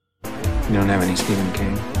You don't have any Stephen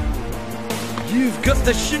King? You've got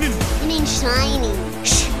the shinin'. You mean shiny.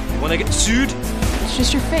 Shh! Wanna get sued? It's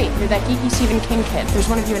just your fate. You're that geeky Stephen King kid. There's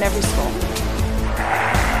one of you in every school.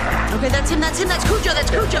 Okay, that's him, that's Cujo,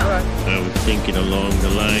 I was thinking along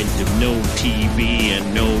the lines of no TV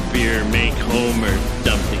and no beer make Homer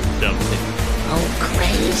something. Oh,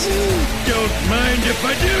 crazy. Don't mind if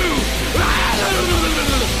I do!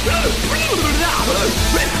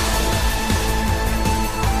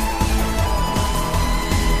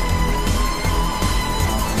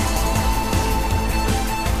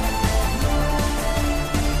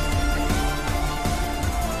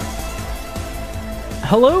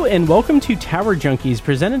 Hello and welcome to Tower Junkies,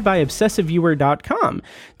 presented by ObsessiveViewer.com.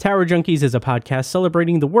 Tower Junkies is a podcast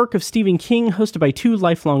celebrating the work of Stephen King, hosted by two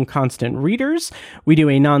lifelong constant readers. We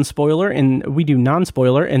do non-spoiler and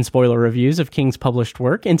spoiler reviews of King's published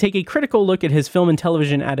work, and take a critical look at his film and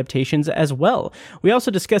television adaptations as well. We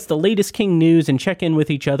also discuss the latest King news and check in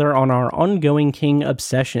with each other on our ongoing King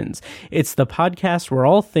obsessions. It's the podcast where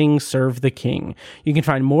all things serve the King. You can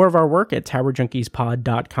find more of our work at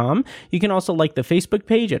TowerJunkiesPod.com. You can also like the Facebook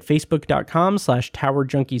page at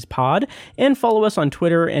facebook.com/TowerJunkiesPod and follow us on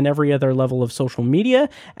Twitter and every other level of social media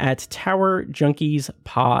at Tower Junkies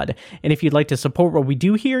Pod. And if you'd like to support what we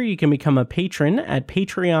do here, you can become a patron at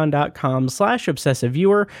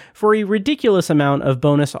patreon.com/ObsessiveViewer for a ridiculous amount of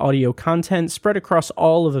bonus audio content spread across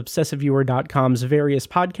all of ObsessiveViewer.com's various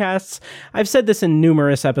podcasts. I've said this in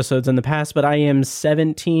numerous episodes in the past, but I am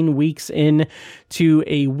 17 weeks in to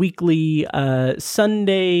a weekly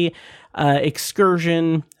Sunday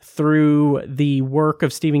excursion through the work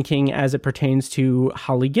of Stephen King as it pertains to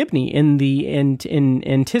Holly Gibney in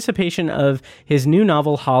anticipation of his new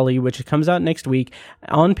novel Holly, which comes out next week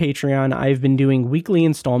on Patreon. I've been doing weekly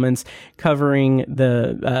installments covering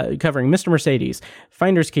Mr. Mercedes,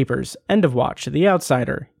 Finders Keepers, End of Watch, The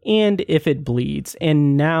Outsider, and If It Bleeds.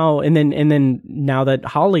 And now that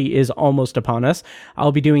Holly is almost upon us,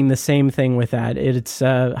 I'll be doing the same thing with that. It's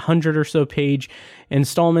 100 or so page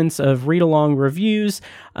installments of read-along reviews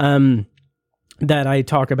that I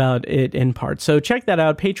talk about it in part. So check that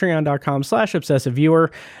out, patreon.com/ObsessiveViewer.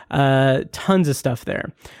 Tons of stuff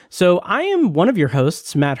there. So I am one of your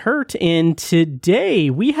hosts, Matt Hurt, and today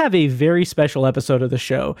we have a very special episode of the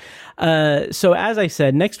show. So as I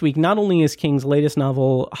said, next week, not only is King's latest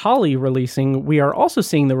novel, Holly, releasing, we are also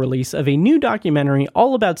seeing the release of a new documentary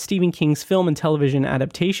all about Stephen King's film and television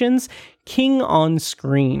adaptations, King on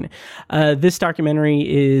Screen. This documentary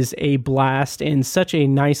is a blast and such a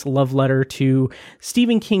nice love letter to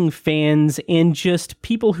Stephen King fans and just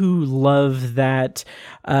people who love that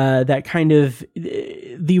kind of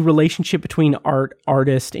the relationship between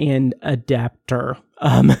artist and adapter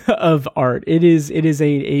of art. It is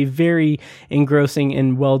a very engrossing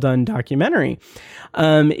and well done documentary.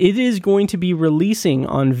 It is going to be releasing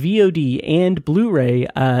on VOD and Blu-ray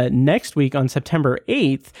next week on September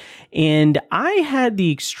 8th. And I had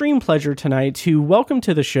the extreme pleasure tonight to welcome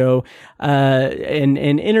to the show and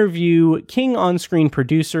interview King On Screen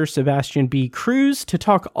producer Sebastien B. Cruz to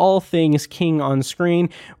talk all things King on Screen.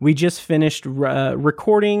 We just finished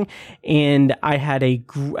recording, and I had a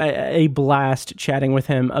blast chatting with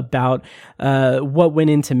him about what went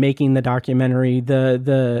into making the documentary,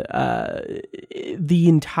 the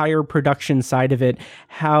entire production side of it,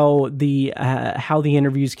 how the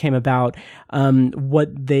interviews came about,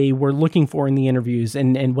 what they were looking for in the interviews,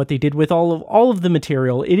 and what they did with all of the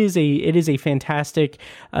material. It is a fantastic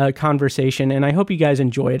conversation, and I hope you guys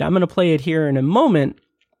enjoy it. I'm going to play it here in a moment.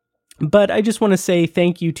 But I just want to say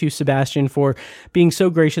thank you to Sebastien for being so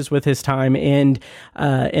gracious with his time and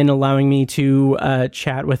allowing me to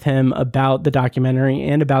chat with him about the documentary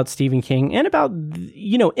and about Stephen King and about,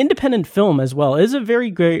 independent film as well. It is a very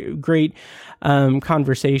great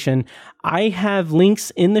conversation. I have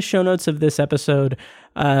links in the show notes of this episode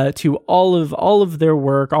to all of their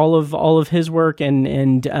work, all of his work,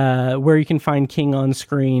 and where you can find King on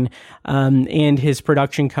Screen and his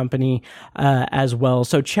production company as well.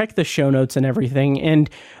 So check the show notes and everything. And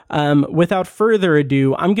without further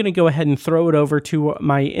ado, I'm going to go ahead and throw it over to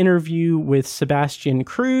my interview with Sebastien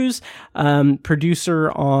Cruz,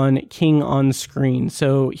 producer on King on Screen.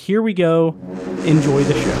 So here we go. Enjoy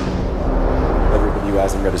the show. Everybody who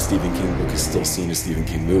hasn't read a Stephen King book has still seen a Stephen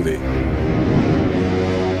King movie.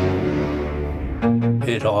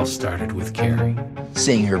 It all started with Carrie.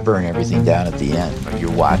 Seeing her burn everything down at the end, you're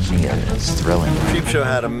watching it, and it's thrilling. Creepshow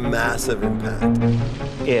had a massive impact.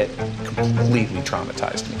 It completely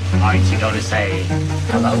traumatized me. Aren't you going to say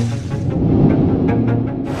hello?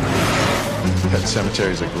 Pet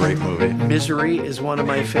Sematary is a great movie. Misery is one of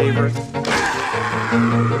my favorites.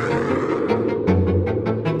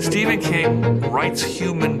 Stephen King writes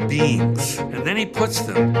human beings, and then he puts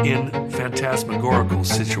them in phantasmagorical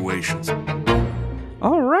situations.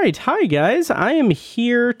 All right. Hi, guys. I am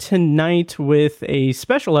here tonight with a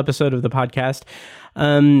special episode of the podcast.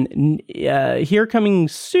 Here coming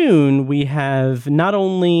soon, we have not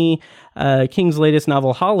only King's latest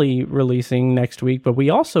novel, Holly, releasing next week, but we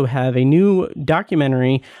also have a new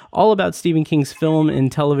documentary all about Stephen King's film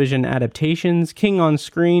and television adaptations. King on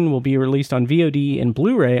Screen will be released on VOD and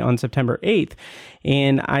Blu-ray on September 8th.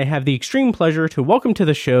 And I have the extreme pleasure to welcome to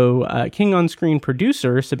the show King on Screen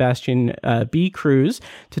producer Sebastien B. Cruz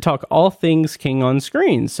to talk all things King on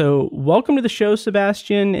Screen. So welcome to the show,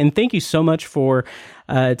 Sebastien, and thank you so much for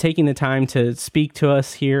taking the time to speak to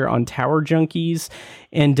us here on Tower Junkies.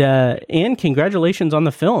 And congratulations on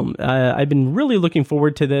the film. I've been really looking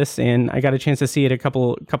forward to this, and I got a chance to see it a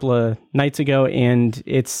couple of nights ago, and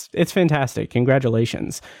it's fantastic.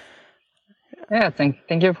 Congratulations. Yeah, thank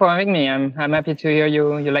you for having me. I'm happy to hear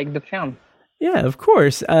you like the film. Yeah, of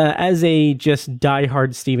course. As a just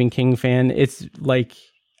diehard Stephen King fan, it's like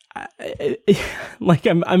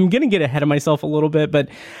I'm gonna get ahead of myself a little bit, but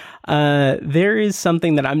there is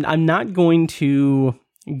something that I'm not going to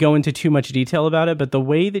go into too much detail about it. But the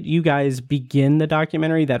way that you guys begin the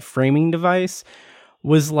documentary, that framing device,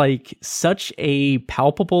 was like such a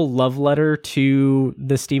palpable love letter to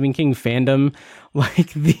the Stephen King fandom.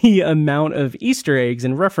 Like the amount of Easter eggs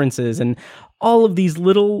and references and all of these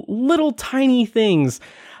little tiny things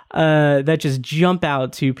that just jump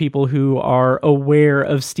out to people who are aware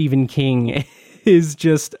of Stephen King is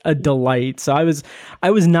just a delight. So I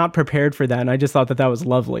was not prepared for that, and I just thought that was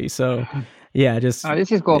lovely. So yeah, just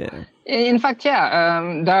this is cool. Yeah. In fact, there are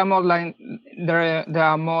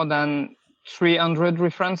more than 300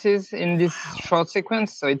 references in this short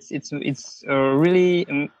sequence. So it's a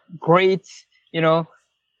really great,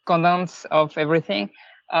 condense of everything.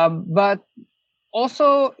 But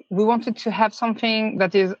also we wanted to have something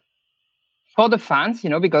that is for the fans,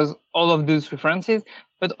 because all of those references,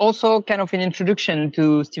 but also kind of an introduction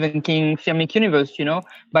to Stephen King filmic universe,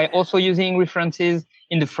 by also using references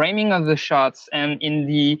in the framing of the shots and in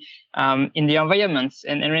the environments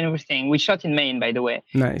and everything. We shot in Maine, by the way.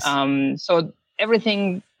 Nice. So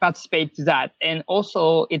everything participates to that. And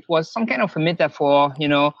also it was some kind of a metaphor,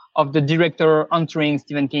 of the director entering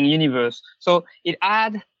Stephen King universe. So it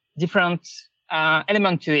had different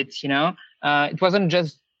element to it, it wasn't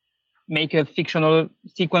just make a fictional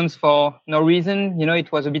sequence for no reason.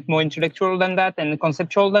 It was a bit more intellectual than that and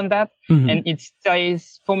conceptual than that. Mm-hmm. And it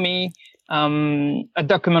stays, for me, a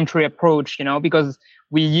documentary approach, because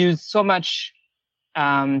we use so much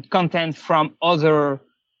content from other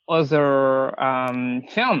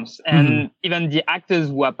films, and even the actors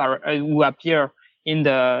who appear in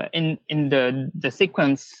the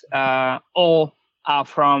sequence all are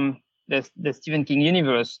from the Stephen King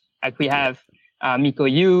universe. Like we have Miko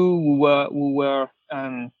Yu, who were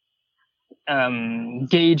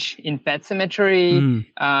Gage in Pet Sematary.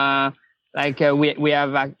 We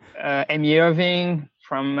have Amy Irving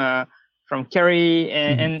from Carrie,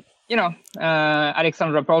 and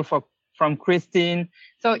Alexandra Paul from Christine.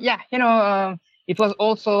 So it was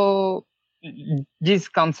also this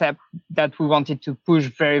concept that we wanted to push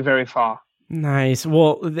very, very far. Nice.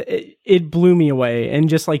 Well, it blew me away, and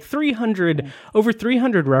just like over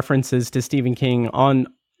 300 references to Stephen King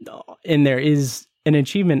in there is an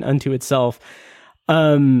achievement unto itself.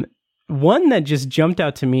 One that just jumped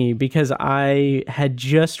out to me, because I had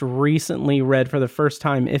just recently read for the first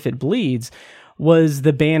time If It Bleeds, was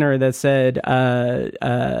the banner that said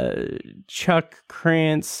Chuck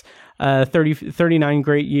Krantz, 39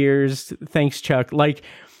 great years. Thanks, Chuck. Like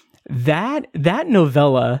that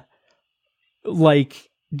novella,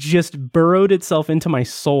 like, just burrowed itself into my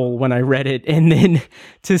soul when I read it, and then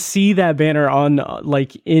to see that banner on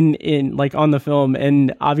on the film.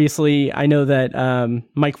 And obviously I know that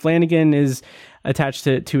Mike Flanagan is attached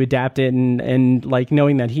to adapt it, and like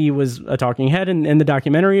knowing that he was a talking head in the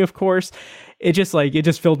documentary, of course, it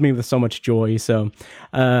just filled me with so much joy. So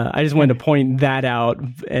I just wanted to point that out,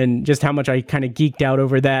 and just how much I kind of geeked out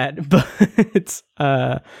over that.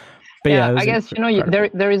 But yeah, I guess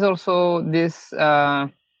there is also this.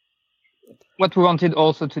 What we wanted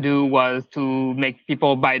also to do was to make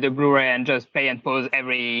people buy the Blu-ray and just play and pause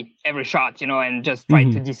every shot, and just try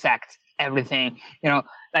to dissect everything,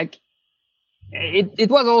 like it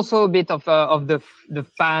was also a bit of the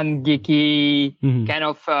fan geeky kind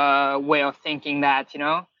of way of thinking that,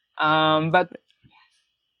 but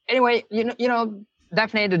anyway,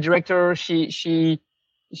 Daphne, the director, she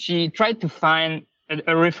tried to find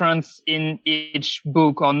a reference in each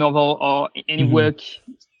book or novel or any work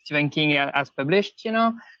Stephen King has published,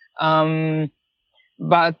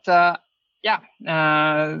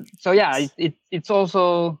 it's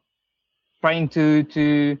also trying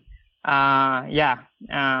to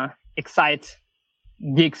excite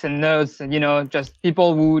geeks and nerds, and just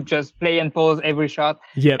people who just play and pause every shot.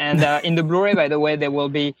 Yep. And in the Blu-ray, by the way, there will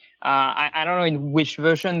be I don't know in which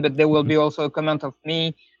version, but there will be also a comment of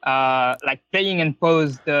me like playing and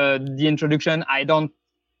pause the introduction. I don't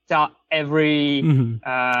tell every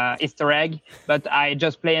Easter egg, but I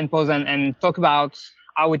just play and pause and talk about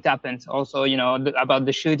how it happened. Also, about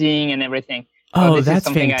the shooting and everything. So this that's is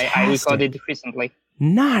something fantastic. I recorded recently.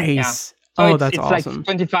 Nice. So that's it's awesome. like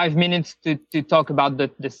 25 minutes to talk about the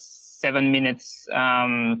 7 minutes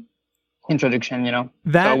introduction,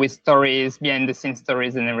 so with stories, behind the scenes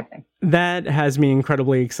stories and everything. That has me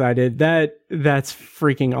incredibly excited. That's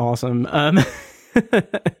freaking awesome.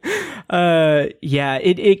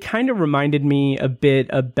 It kind of reminded me a bit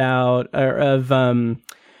of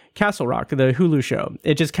Castle Rock, the Hulu show.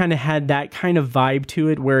 It just kind of had that kind of vibe to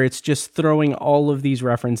it where it's just throwing all of these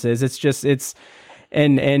references.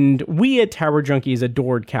 And we at Tower Junkies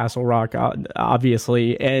adored Castle Rock,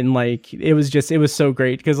 obviously. And like, it was so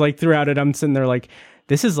great because like throughout it, I'm sitting there like,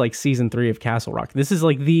 this is like season 3 of Castle Rock. This is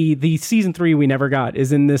like the season 3 we never got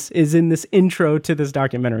is in this intro to this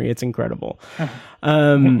documentary. It's incredible.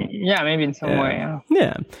 Yeah, maybe in some way.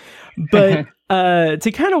 Yeah. But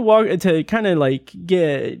to kind of like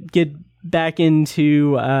get back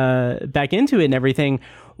into it and everything.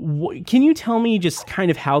 Can you tell me just kind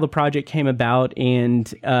of how the project came about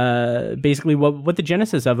and basically what the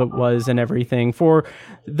genesis of it was and everything? For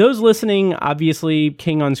those listening, obviously,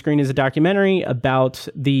 King on Screen is a documentary about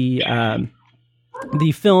the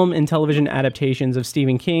film and television adaptations of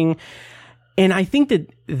Stephen King. And I think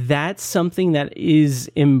that's something that is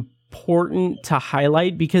important to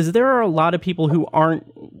highlight because there are a lot of people who aren't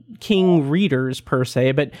King readers per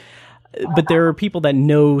se, but there are people that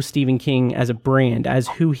know Stephen King as a brand, as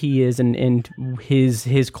who he is and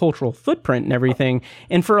his cultural footprint and everything.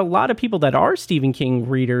 And for a lot of people that are Stephen King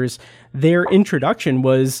readers, their introduction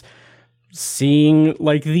was seeing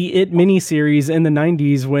like the It miniseries in the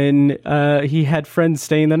 90s when he had friends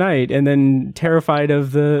staying the night and then terrified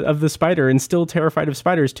of the spider and still terrified of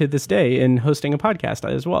spiders to this day and hosting a podcast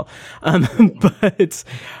as well. But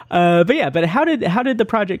how did the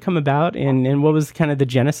project come about and what was kind of the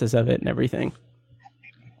genesis of it and everything?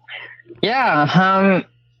 Yeah,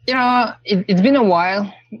 it's been a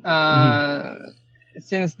while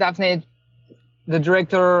since Daphne, the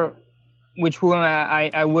director, which whom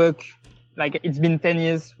I work. Like it's been 10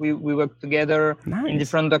 years we worked together in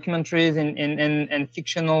different documentaries and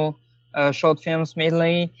fictional short films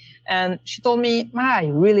mainly. And she told me, I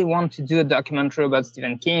really want to do a documentary about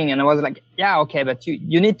Stephen King. And I was like, yeah, okay, but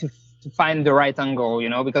you need to find the right angle,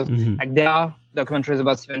 because like there are documentaries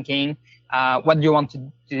about Stephen King. What do you want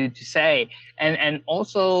to say? And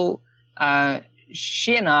also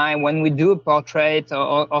she and I, when we do a portrait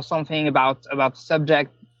or something about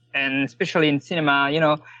subject, and especially in cinema,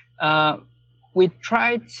 we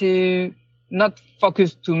try to not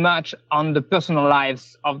focus too much on the personal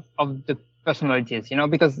lives of the personalities,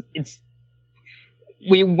 because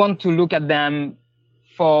we want to look at them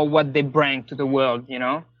for what they bring to the world,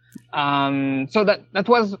 So that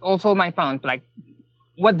was also my point, like,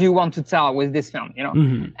 what do you want to tell with this film,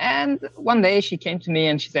 And one day she came to me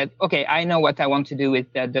and she said, okay, I know what I want to do with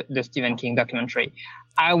the Stephen King documentary.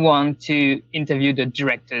 I want to interview the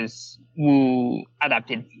directors who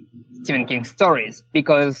adapted Stephen King stories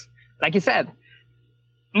because, like you said,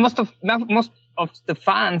 most of the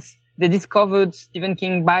fans, they discovered Stephen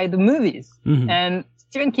King by the movies, and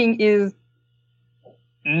Stephen King is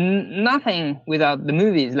nothing without the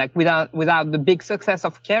movies. Like without the big success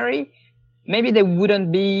of Carrie, maybe there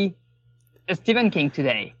wouldn't be a Stephen King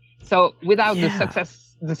today. So without the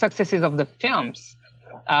successes of the films,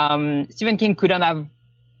 Stephen King couldn't have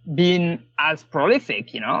been as prolific,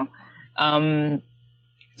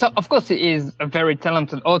 So of course he is a very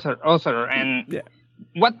talented author, and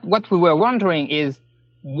what we were wondering is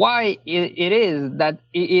why it is that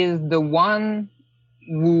he is the one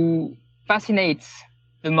who fascinates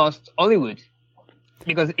the most Hollywood,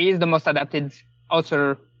 because he is the most adapted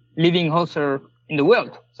living author in the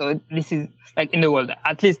world. So this is like in the world,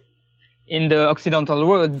 at least in the Occidental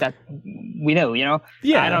world that we know, I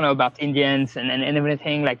don't know about Indians and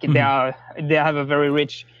everything. Like they have a very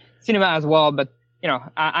rich cinema as well. But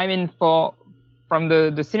I mean, from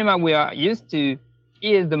the cinema we are used to,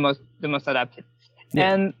 he is the most adapted.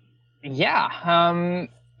 And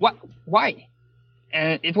why?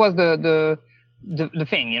 And it was the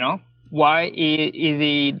thing, why is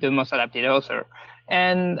he the most adapted author?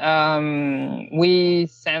 And we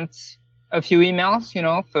sent a few emails,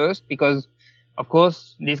 first, because of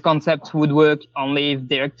course this concept would work only if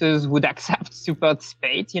directors would accept to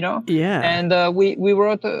participate, Yeah. And we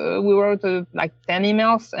wrote like 10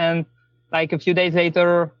 emails, and like a few days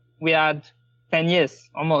later we had 10 years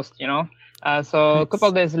almost, So a couple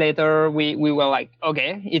of days later, we were like,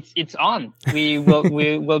 okay, it's on. we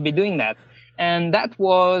will be doing that, and that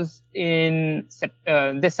was in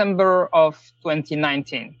December of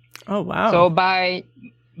 2019. Oh wow! So by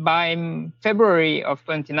February of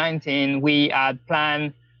 2019, we had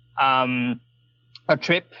planned a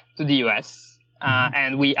trip to the US,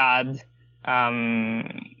 and we had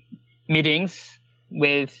meetings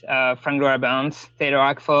with Frank Darabont, Taylor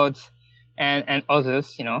Hackford, and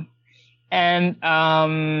others, And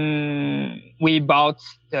we bought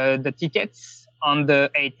the tickets on the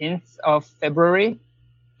 18th of February,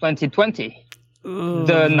 2020.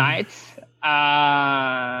 The night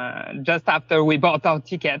just after we bought our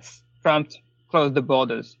tickets, Trump closed the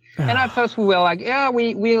borders. And at first we were like, yeah,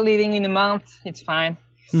 we're leaving in a month. It's fine.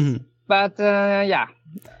 Mm-hmm. But yeah,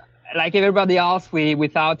 like everybody else, we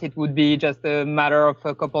thought it would be just a matter of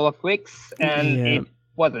a couple of weeks, and it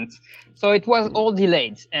wasn't. So it was all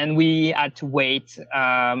delayed, and we had to wait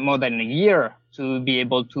more than a year to be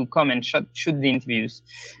able to come and shoot the interviews.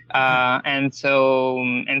 And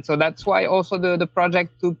so that's why also the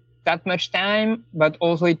project took that much time, but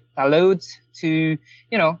also it allowed to,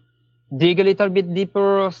 dig a little bit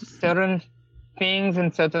deeper certain things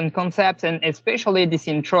and certain concepts, and especially this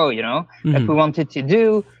intro, that we wanted to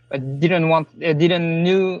do, but didn't know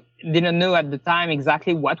at the time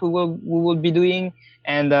exactly what we will be doing.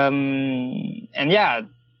 And yeah,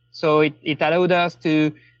 so it allowed us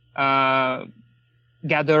to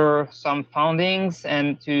gather some fundings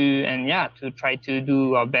and to try to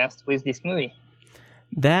do our best with this movie.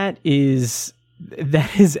 That is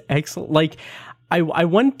excellent. Like, I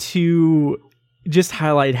want to just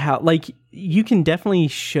highlight how, like, you can definitely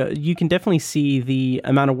see the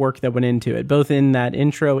amount of work that went into it, both in that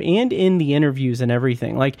intro and in the interviews and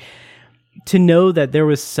everything. Like, to know that there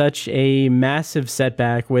was such a massive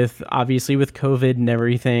setback with COVID and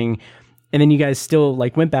everything, and then you guys still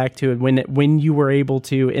like went back to it when you were able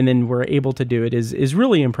to, and then were able to do it is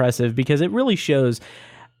really impressive, because it really shows,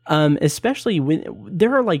 especially when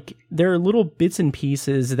there are little bits and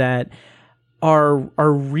pieces that are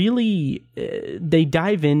really they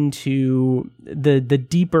dive into the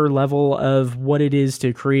deeper level of what it is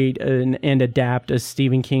to create and adapt a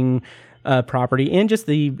Stephen King property, and just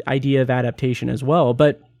the idea of adaptation as well.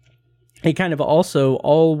 But it kind of also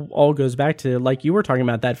all goes back to, like you were talking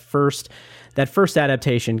about, that first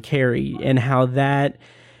adaptation, Carrie, and how that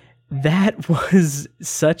was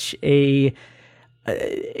such a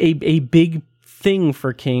big thing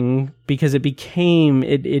for King, because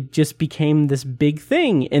it just became this big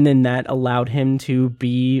thing, and then that allowed him to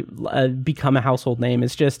become a household name.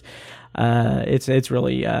 It's just it's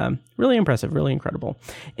really really impressive, really incredible.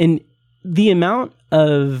 And the amount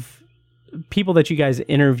of people that you guys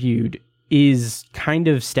interviewed is kind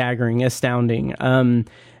of staggering, astounding.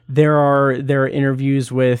 There are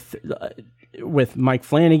interviews with Mike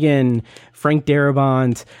Flanagan, Frank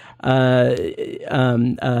Darabont, Mick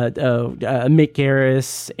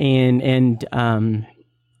Garris, and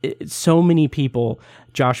so many people.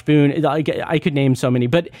 Josh Boone. I could name so many,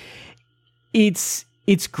 but it's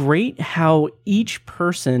great how each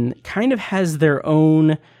person kind of has their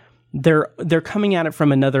own. They're coming at it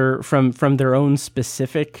from their own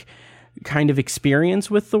specific kind of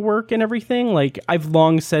experience with the work and everything. Like, I've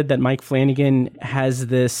long said that Mike Flanagan has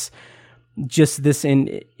this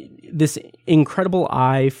incredible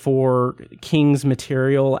eye for King's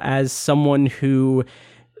material, as someone who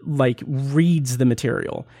like reads the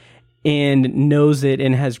material and knows it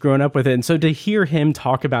and has grown up with it. And so to hear him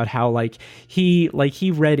talk about how he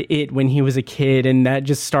read it when he was a kid, and that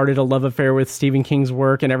just started a love affair with Stephen King's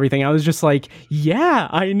work and everything, I was just like, yeah,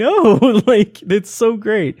 I know. Like, it's so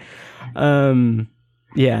great.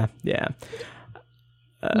 Yeah.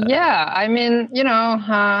 I mean,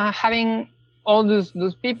 having all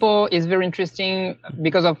those people is very interesting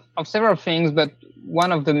because of several things, but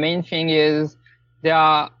one of the main thing is they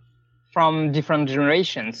are from different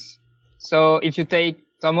generations. So if you take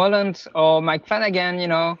Tom Holland or Mike Flanagan,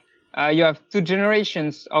 you have two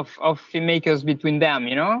generations of filmmakers between them,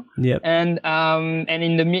 Yep. And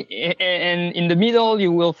in the middle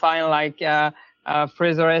you will find like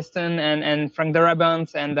Fraser Heston and Frank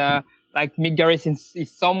Darabont, and like Mick Garris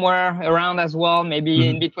is somewhere around as well, maybe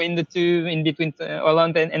in between the two, in between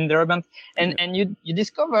Holland and Darabont, and you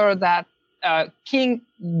discover that King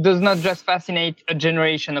does not just fascinate a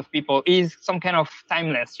generation of people. He's some kind of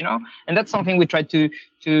timeless, and that's something we try to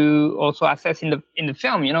also assess in the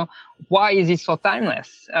film. Why is he so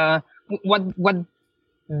timeless? What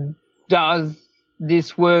does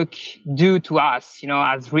this work do to us,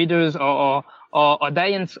 as readers or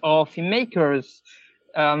audience or filmmakers,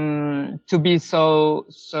 to be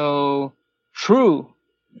so true,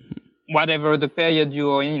 whatever the period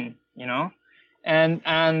you are in, and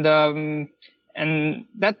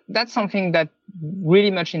that's something that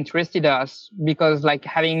really much interested us, because like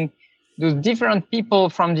having those different people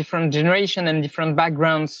from different generation and different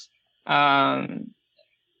backgrounds who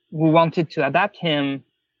wanted to adapt him,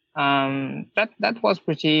 that was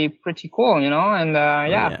pretty cool, and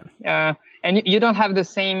and you don't have the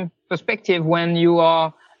same perspective when you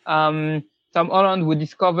are Tom Holland, who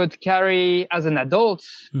discovered Carrie as an adult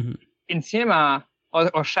in cinema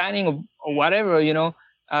or Shining or whatever,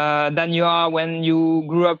 than you are when you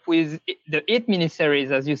grew up with the It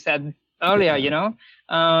miniseries, as you said earlier.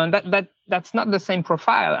 That's not the same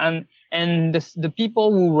profile, and the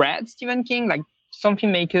people who read Stephen King, like some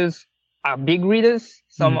filmmakers are big readers,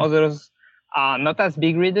 some others are not as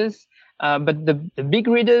big readers, but the big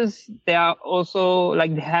readers, they are also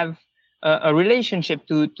like, they have a relationship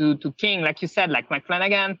to King, like you said, like Mike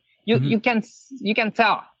Flanagan. You can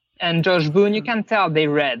tell, and Josh Boone, you can tell they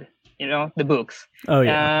read the books. Oh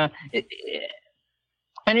yeah.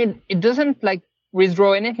 And it doesn't like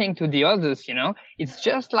withdraw anything to the others. It's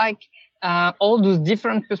just like all those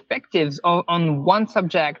different perspectives on one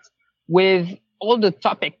subject, with all the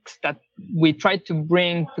topics that we try to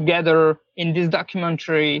bring together in this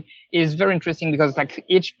documentary, is very interesting, because like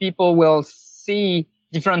each people will see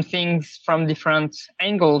different things from different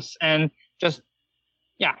angles, and just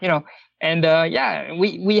we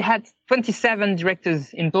had 27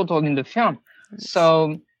 directors in total in the film.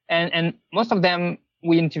 So and most of them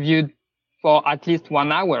we interviewed for at least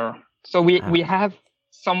 1 hour. So we have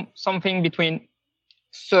something between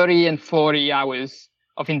 30 and 40 hours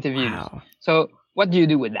of interviews. Wow. So what do you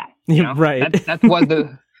do with that? Right. That was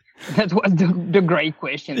the great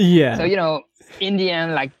question. Yeah. So in the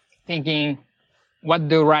end, like thinking what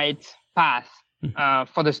the right path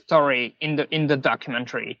for the story in the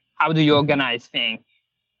documentary. How do you organize things?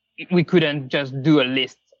 We couldn't just do a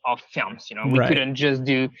list of films, We couldn't just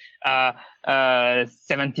do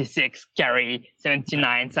 76 Carrie,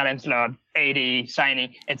 79 Salem Slot, 80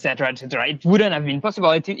 Shining, etc., etc. It wouldn't have been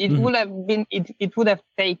possible. It would have been. It would have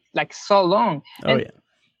taken like so long. And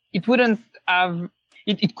it wouldn't have.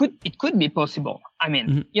 It could be possible. I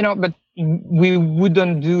mean, but we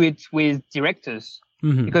wouldn't do it with directors,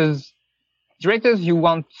 because directors, you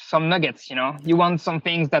want some nuggets, you want some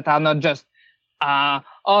things that are not just,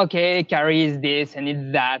 okay, Carrie is this and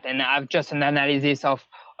it's that, and I have just an analysis of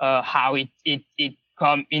how it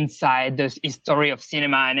come inside the history of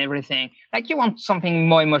cinema and everything. Like, you want something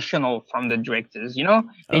more emotional from the directors,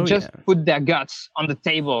 They put their guts on the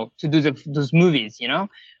table to do those movies,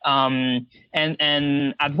 and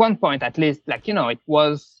at one point, at least, like,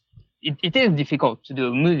 it is difficult to do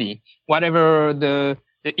a movie, whatever the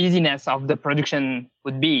easiness of the production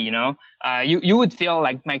would be, you would feel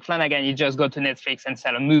like Mike Flanagan, you just go to Netflix and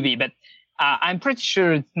sell a movie, but I'm pretty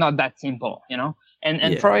sure it's not that simple,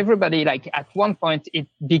 and for everybody, like at one point it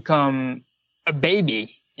become a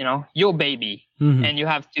baby, your baby, and you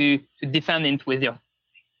have to defend it with your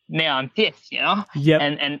nail and teeth, Yep.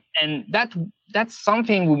 and that's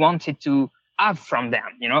something we wanted to have from them,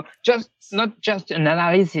 just not just an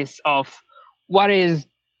analysis of what is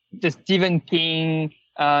the Stephen King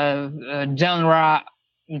genre.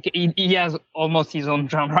 He has almost his own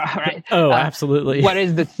genre, right? Oh, absolutely. What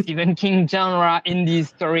is the Stephen King genre in the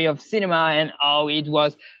story of cinema, and how it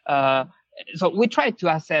was? So we tried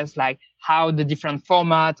to assess like how the different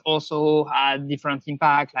formats also had different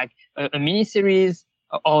impact, like a miniseries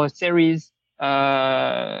or a series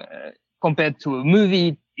compared to a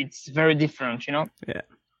movie. It's very different, Yeah.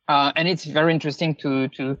 And it's very interesting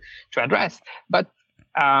to address, but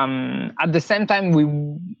at the same time, we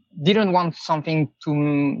didn't want something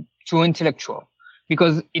too intellectual,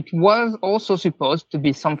 because it was also supposed to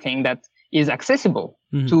be something that is accessible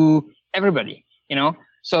to everybody,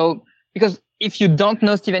 So, because if you don't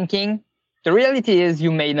know Stephen King, the reality is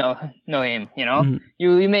you may know him,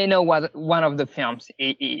 You may know what one of the films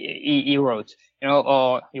he wrote,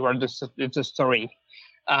 or he wrote the story.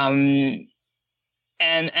 And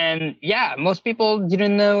most people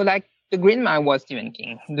didn't know, like, The Green Mile was Stephen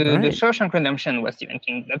King. The Shawshank Redemption was Stephen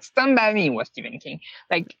King. That Stand By Me was Stephen King.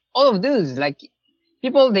 Like, all of those, like,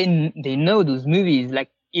 people, they know those movies. Like,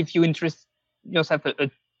 if you interest yourself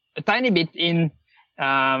a tiny bit in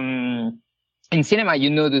in cinema, you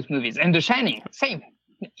know those movies. And The Shining, same.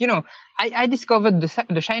 You know, I discovered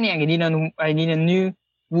The Shining. I didn't knew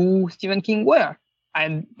who Stephen King were.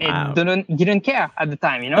 I didn't care at the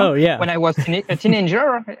time. You know, Oh yeah. When I was a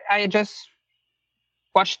teenager, I just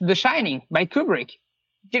watched The Shining by Kubrick.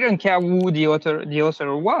 Didn't care who the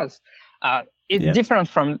author was. It's different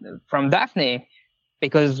from Daphne,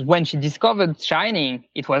 because when she discovered Shining,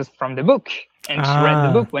 it was from the book, and she read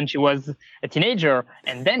the book when she was a teenager,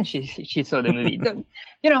 and then she saw the movie.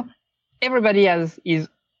 You know, everybody has his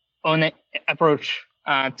own approach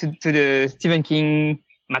to the Stephen King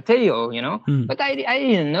material, you know. But I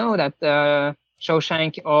didn't know that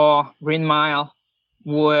Shawshank or Green Mile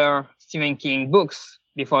were Stephen King books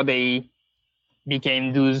before they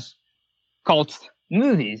became those cult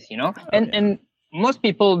movies, you know. And most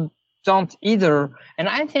people don't either. And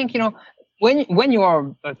I think, you know, when you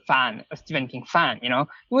are a Stephen King fan, you know,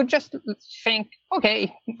 you would just think,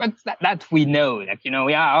 okay, but that we know, like, you know,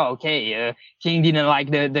 King didn't like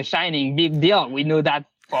the Shining, big deal. We know that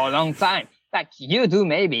for a long time. Like, you do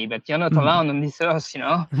maybe, but you're not alone on this earth, you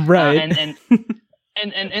know. Right.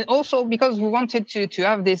 And also because we wanted to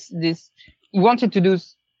have this we wanted to do.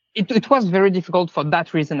 It was very difficult for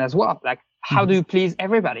that reason as well. Like, how do you please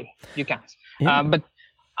everybody? You can't. Yeah. But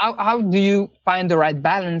how do you find the right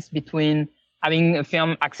balance between having a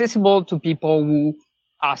film accessible to people who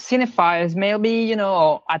are cinephiles, maybe, you know,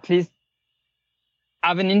 or at least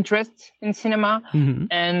have an interest in cinema,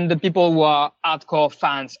 and the people who are hardcore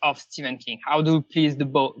fans of Stephen King? How do you please the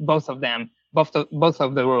both of them, both of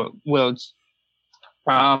the worlds?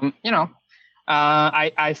 You know,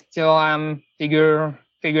 I still am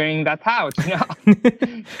figuring that out, you know.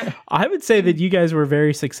 I would say that you guys were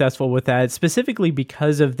very successful with that, specifically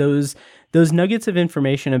because of those nuggets of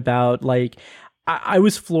information about, like, I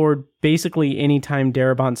was floored basically anytime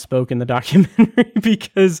Darabont spoke in the documentary,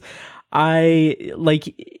 because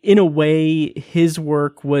in a way, his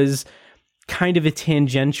work was kind of a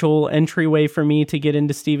tangential entryway for me to get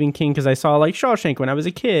into Stephen King, because I saw, like, Shawshank when I was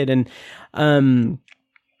a kid, and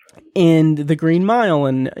The Green Mile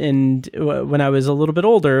and when I was a little bit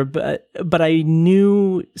older, but I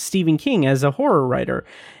knew Stephen King as a horror writer,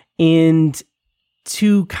 and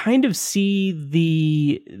to kind of see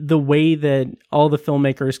the way that all the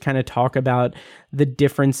filmmakers kind of talk about the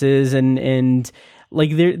differences and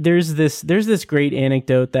like there's this great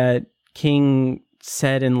anecdote that King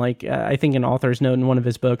said in, like, I think an author's note in one of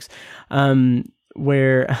his books,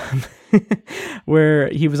 where where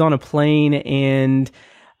he was on a plane and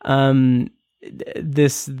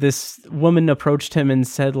this woman approached him and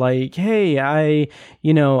said, like, hey, I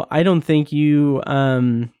don't think you,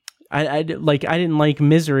 I didn't like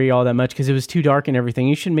Misery all that much because it was too dark and everything.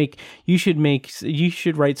 You should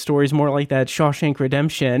write stories more like that Shawshank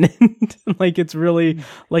Redemption. Like, it's really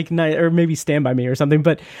like nice, or maybe Stand By Me or something,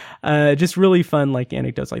 but just really fun, like,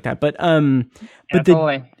 anecdotes like that. But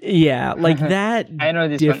totally. Like that. I know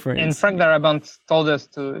this difference. one. And Frank Darabont told us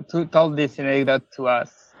told this anecdote to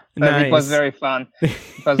us. Nice. It was very fun.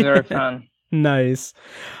 It was very fun. Nice.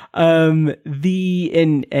 Let me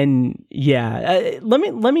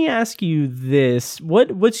ask you this.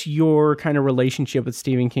 What's your kind of relationship with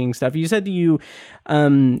Stephen King stuff? You said that you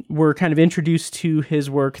were kind of introduced to his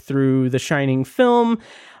work through the Shining film.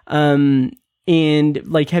 And,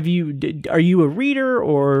 like, are you a reader,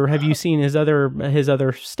 or have you seen his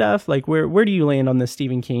other stuff? Like, where do you land on the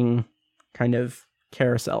Stephen King kind of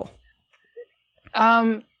carousel?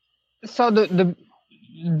 So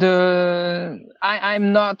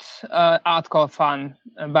I'm not a hardcore fan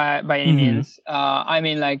by any means. I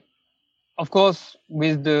mean, like, of course,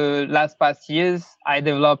 with the past years, I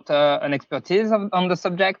developed an expertise on the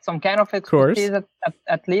subject, some kind of expertise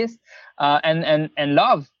at least, and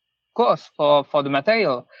love, of course, for the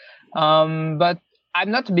material. But I'm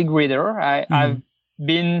not a big reader. I've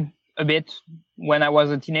been a bit when I was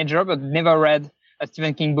a teenager, but never read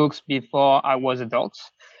Stephen King books before I was adult.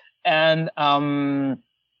 And my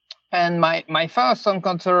first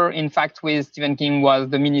encounter, in fact, with Stephen King was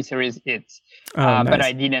the miniseries It. Nice. But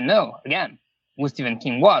I didn't know, again, who Stephen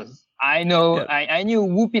King was. I knew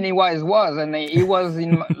who Pennywise was, and he was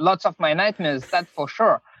in lots of my nightmares, that's for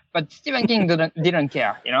sure. But Stephen King didn't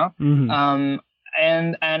care, you know.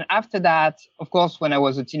 And after that, of course, when I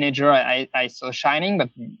was a teenager, I saw Shining,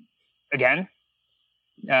 but again,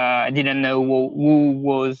 I didn't know who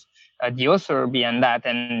was the author behind that,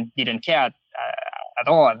 and didn't care at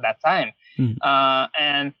all at that time.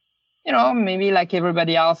 And, you know, maybe like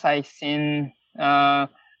everybody else, I've seen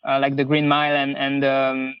like The Green Mile and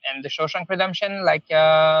the Shawshank Redemption, like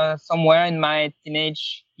somewhere in my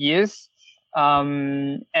teenage years.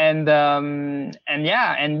 And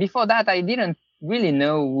before that, I didn't really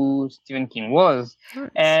know who Stephen King was. Nice.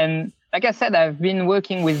 And like I said, I've been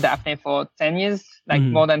working with Daphne for 10 years,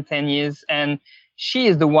 more than 10 years. And she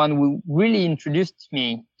is the one who really introduced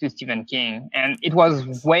me to Stephen King. And it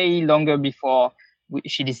was way longer before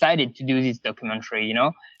she decided to do this documentary, you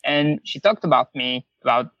know. And she talked about me,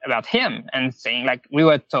 about him, and saying, like, we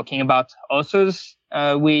were talking about authors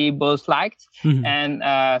we both liked. And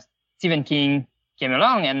Stephen King came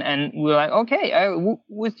along, and we were like, okay,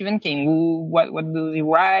 who's Stephen King? What does he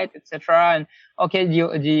write, etc. And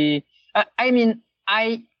okay,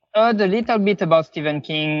 I heard a little bit about Stephen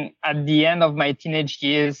King at the end of my teenage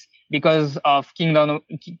years because of Kingdom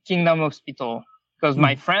Hospital. Because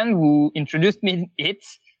my friend who introduced me it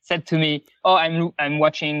said to me, "Oh, I'm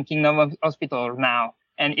watching Kingdom Hospital now,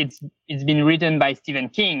 and it's been written by Stephen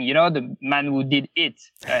King, you know, the man who did it."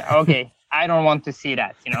 Okay, I don't want to see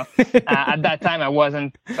that, you know. At that time, I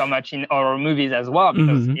wasn't so much in horror movies as well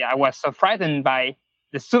because I was so frightened by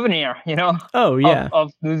the souvenir, you know. Oh yeah.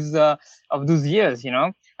 Of those years, you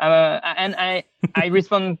know. And I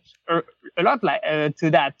respond a lot to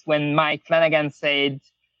that when Mike Flanagan said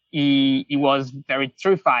he was very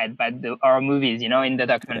terrified by the horror movies, you know, in the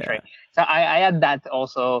documentary. Yeah. So I had that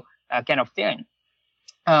also kind of feeling.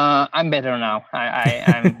 I'm better now.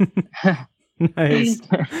 I'm nice.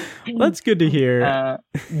 That's good to hear.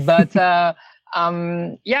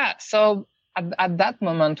 So at that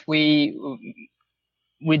moment we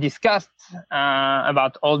discussed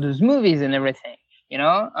about all those movies and everything, you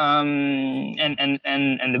know, and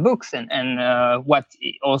the books and what's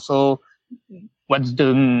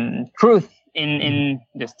the truth in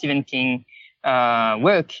the Stephen King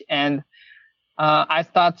work. And I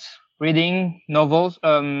start reading novels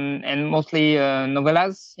and mostly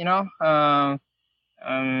novellas, you know,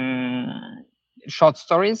 short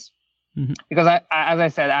stories, because as I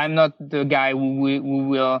said, I'm not the guy who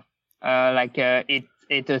will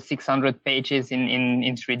eat 600 pages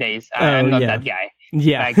in 3 days. I'm not that guy.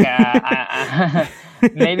 Yeah. Like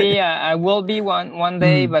maybe I will be one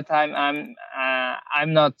day, but I'm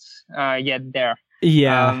not yet there.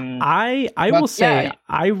 Yeah, I will say, yeah.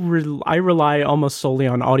 I rely almost solely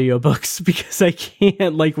on audiobooks because I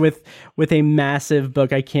can't, like, with a massive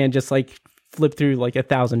book, I can't just like flip through like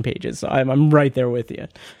 1,000 pages. So I'm right there with you.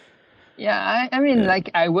 Yeah, I mean,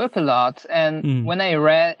 like, I work a lot, and when I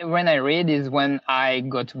read is when I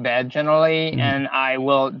go to bed generally, and I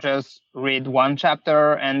will just read one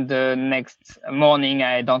chapter, and the next morning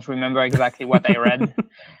I don't remember exactly what I read.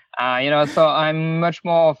 You know, so I'm much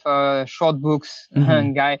more of a short books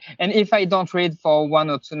guy, and if I don't read for 1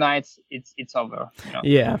 or 2 nights, it's over. You know?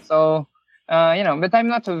 Yeah. So. You know, but I'm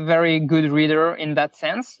not a very good reader in that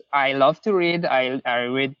sense. I love to read. I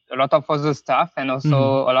read a lot of other stuff and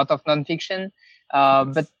also a lot of nonfiction.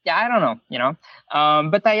 But yeah, I don't know, you know.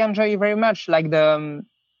 But I enjoy very much like the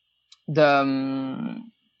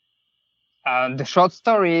short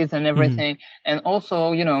stories and everything, and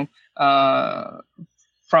also, you know,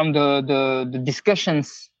 from the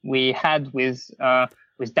discussions we had with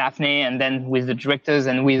Daphne and then with the directors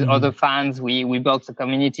and with other fans, we built a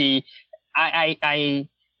community. I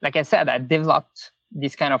like I said, I developed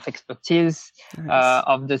this kind of expertise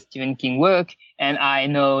of the Stephen King work, and I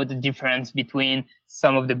know the difference between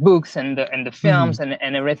some of the books and the films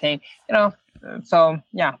and everything, you know. So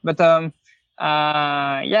yeah, but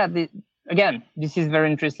again, this is very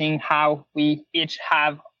interesting how we each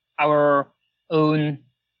have our own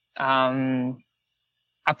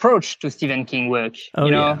approach to Stephen King work.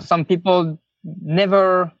 You know, some people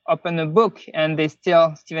never open a book and they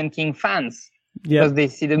still Stephen King fans because they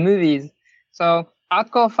see the movies. So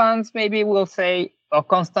hardcore fans maybe will say, or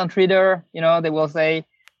constant reader, you know, they will say,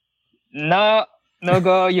 no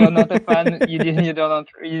go, you're not a fan, you do not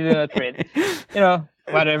read, you know,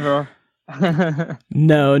 whatever.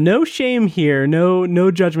 No shame here,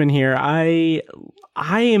 no judgment here. I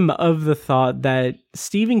am of the thought that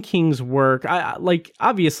Stephen King's work,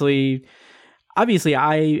 obviously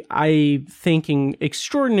I thinking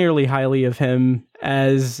extraordinarily highly of him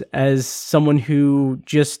as someone who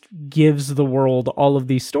just gives the world all of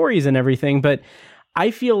these stories and everything, but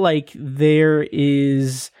I feel like there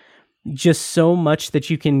is just so much that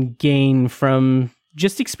you can gain from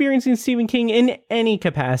just experiencing Stephen King in any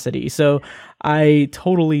capacity. So I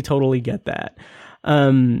totally get that.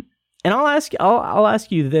 And I'll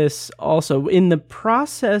ask you this also. In the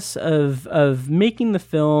process of making the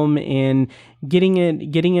film and getting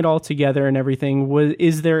it all together and everything,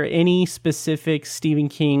 is there any specific Stephen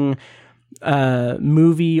King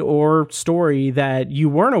movie or story that you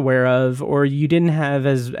weren't aware of or you didn't have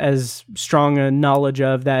as strong a knowledge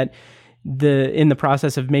of that in the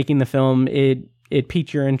process of making the film, it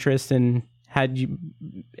piqued your interest and have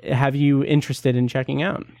you interested in checking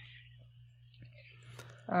out?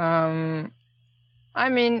 I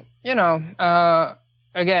mean,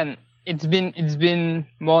 again, it's been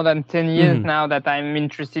more than 10 years now that I'm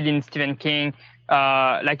interested in Stephen King,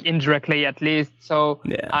 like indirectly at least. So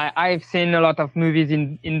I've seen a lot of movies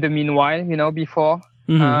in the meanwhile, before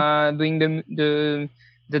doing the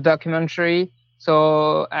documentary.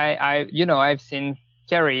 So I've seen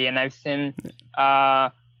Carrie, and I've seen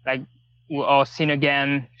or Sin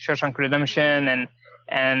Again, Shawshank Redemption,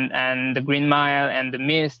 and The Green Mile and The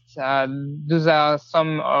Mist. Those are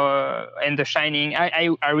some, and The Shining. I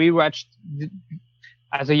rewatched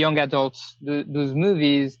as a young adult those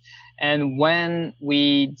movies, and when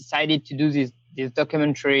we decided to do this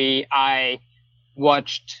documentary, I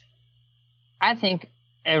watched, I think,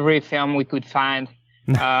 every film we could find.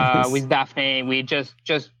 Nice. With Daphne, we just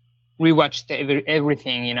rewatched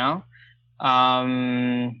everything,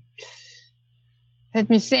 Let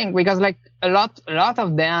me think, because like a lot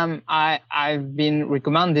of them I've been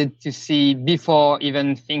recommended to see before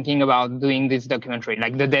even thinking about doing this documentary,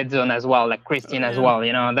 like The Dead Zone as well, like Christine as well,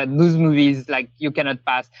 that those movies, like, you cannot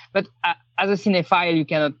pass. But as a cinephile, you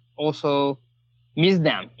cannot also miss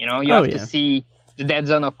them, you have to see The Dead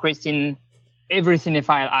Zone of Christine. Every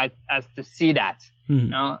cinephile has to see that,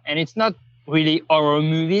 and it's not really horror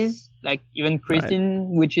movies, like even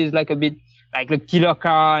Christine, which is like a bit like the killer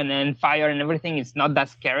car and then fire and everything. It's not that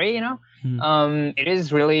scary, It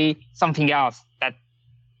is really something else that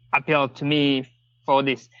appealed to me for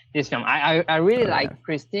this film. I really like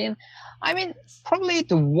Christine. I mean, probably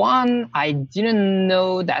the one I didn't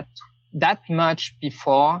know that much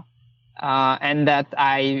before, and that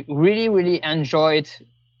I really, really enjoyed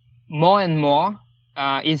more and more,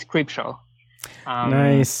 is Creepshow.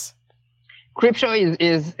 Nice. Creepshow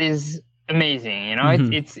is amazing,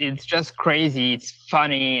 it's just crazy, it's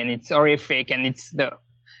funny, and it's horrific, and it's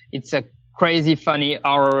a crazy funny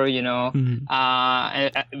horror,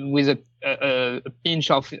 with a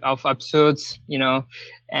pinch of absurds,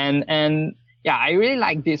 and yeah, I really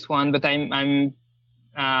like this one. But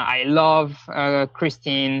I love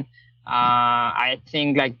Christine. I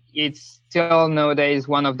think like it's still nowadays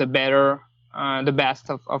one of the best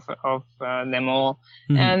of them all.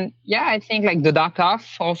 And yeah, I think like The Dark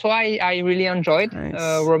Half also I really enjoyed.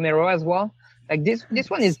 Nice. Romero as well. Like this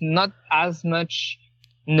one is not as much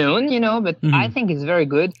known, but I think it's very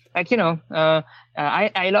good. Like,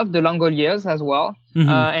 I love The Langoliers as well.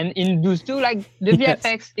 And in those two, like the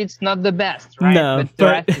VFX, it's not the best, right? No, but the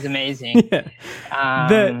rest is amazing. Yeah.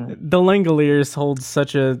 The Langoliers holds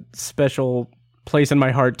such a special place in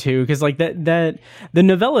my heart too, because like that the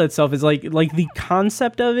novella itself is like the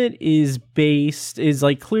concept of it is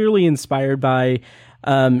like clearly inspired by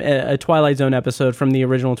a Twilight Zone episode from the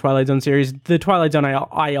original Twilight Zone series. The Twilight Zone,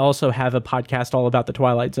 I also have a podcast all about the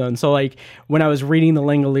Twilight Zone. So like when I was reading the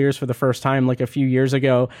Langoliers for the first time like a few years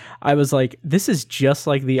ago, I was like, this is just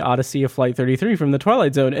like the Odyssey of Flight 33 from the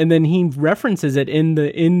Twilight Zone. And then he references it in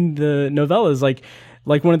the novellas,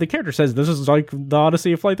 like one of the characters says, this is like the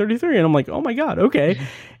Odyssey of Flight 33. And I'm like, oh my God, okay.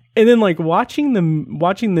 And then like watching the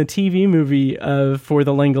TV movie for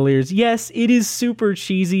the Langoliers, yes, it is super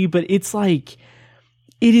cheesy, but it's like,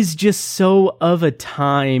 it is just so of a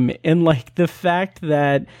time. And like the fact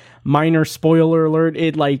that, minor spoiler alert,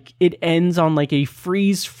 it ends on like a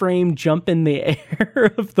freeze frame jump in the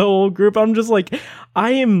air of the whole group. I'm just like,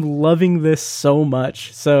 I am loving this so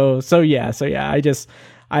much. So yeah.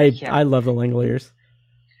 I love the Langoliers.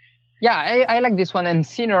 Yeah, I like this one, and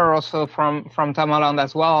Sinner also from Tom Holland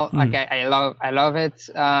as well. Like I love it.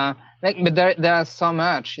 But there are so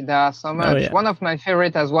much. Oh, yeah. One of my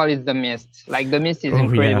favorite as well is The Mist. Like The Mist is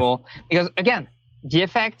incredible because again, the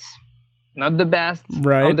effects not the best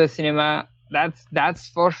of the cinema. That's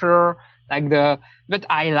for sure. But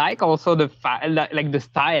I like also the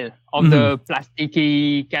style of the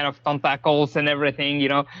plasticky kind of tentacles and everything.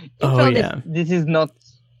 This is not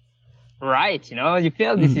right. You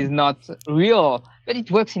feel this is not real, but it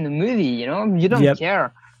works in the movie. You don't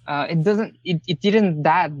care. It doesn't. It didn't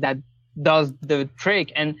that does the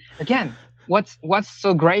trick. And again, what's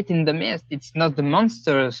so great in The Mist? It's not the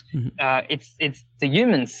monsters. It's the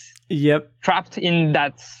humans. Yep. Trapped in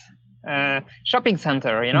that shopping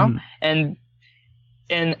center. And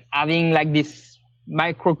having like this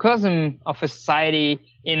microcosm of a society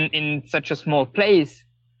in such a small place,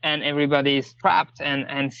 and everybody is trapped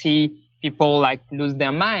and see people like lose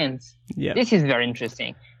their minds. Yeah. This is very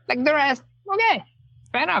interesting. Like the rest, okay,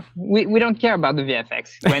 fair enough. We don't care about the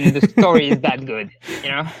VFX when the story is that good,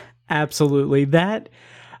 Absolutely. That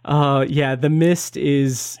Yeah, The Mist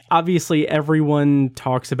is obviously everyone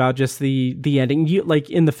talks about just the ending. You like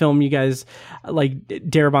in the film, you guys like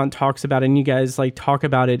Darabont talks about it, and you guys like talk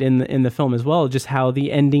about it in the film as well. Just how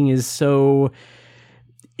the ending is so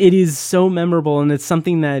memorable, and it's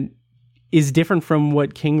something that is different from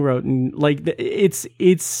what King wrote, and like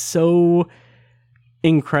it's so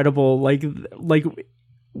incredible. Like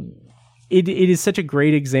it is such a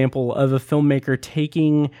great example of a filmmaker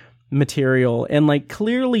taking material and like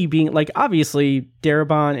clearly being like, obviously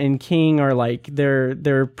Darabont and King are like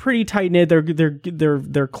they're pretty tight knit,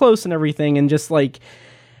 they're close and everything, and just like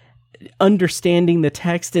understanding the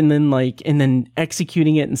text and then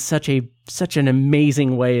executing it in such an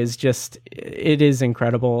amazing way is just, it is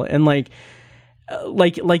incredible. And like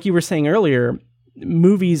you were saying earlier,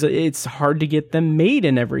 movies, it's hard to get them made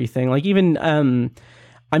and everything. Like even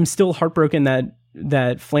I'm still heartbroken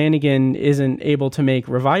that Flanagan isn't able to make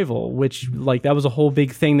Revival, which like that was a whole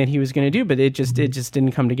big thing that he was going to do, but it just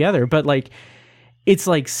didn't come together. But like it's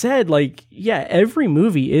like said, like, yeah, every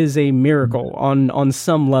movie is a miracle on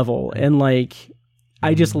some level, and like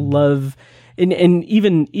I just love and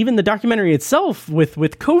even the documentary itself with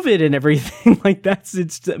COVID and everything, like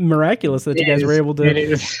it's miraculous that you guys were able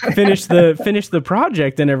to finish the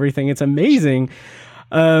project and everything. It's amazing.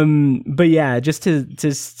 But yeah, just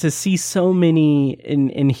to see so many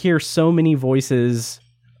and hear so many voices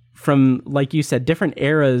from, like you said, different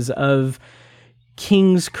eras of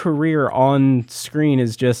King's career on screen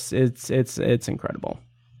is just, it's incredible.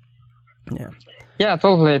 Yeah,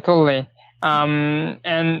 totally.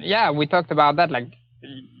 And yeah, we talked about that. Like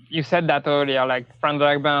you said that earlier, like Frank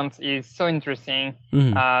Darabont is so interesting.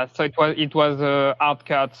 Mm-hmm. So it was hard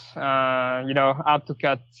to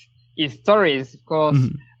cut his stories, of course.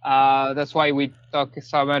 Mm-hmm. That's why we talk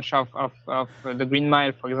so much of The Green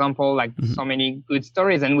Mile, for example, like mm-hmm. so many good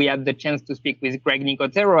stories. And we had the chance to speak with Greg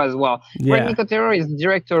Nicotero as well. Yeah. Greg Nicotero is the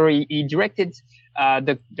director. He directed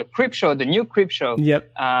the Creep Show, the new Creep Show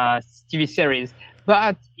TV series.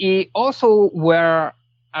 But he also were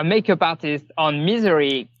a makeup artist on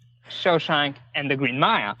Misery, Shawshank, and The Green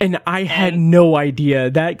Mile. And I had no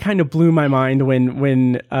idea. That kind of blew my mind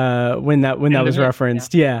when that was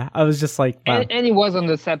referenced. Yeah, I was just like, wow. And he was on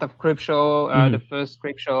the set of Creep Show, the first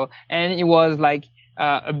Creep Show, and he was like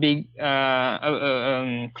a big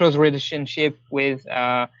close relationship with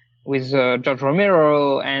George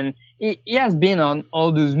Romero, and he has been on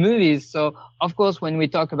all those movies. So of course, when we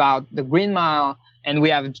talk about The Green Mile and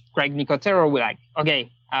we have Greg Nicotero, we're like,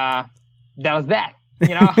 okay, there's that.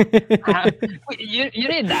 You know, you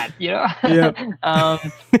need that, you know. Yeah.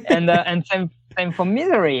 And same for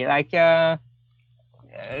Misery. Like, can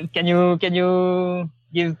you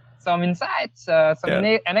give some insights,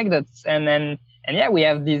 anecdotes, and we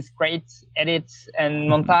have these great edits and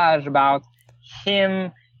montage about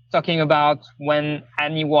him talking about when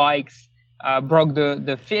Annie Wilkes broke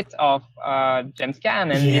the feet of James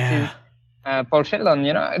Caan, and this is Paul Sheldon.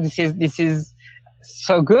 You know, this is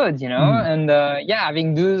so good, you know, and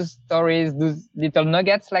having those stories, those little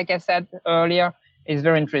nuggets, like I said earlier, is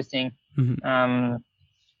very interesting, and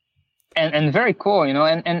very cool, you know,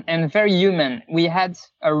 and very human. We had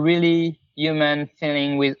a really human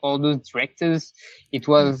feeling with all those directors. It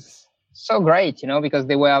was so great, you know, because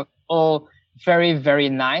they were all very, very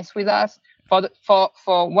nice with us. For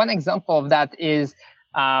one example of that is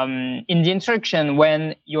in the introduction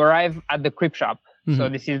when you arrive at the Creep Shop. Mm-hmm. So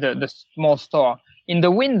this is the small store. In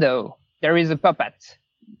the window, there is a puppet.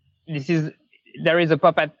 There is a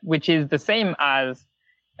puppet which is the same as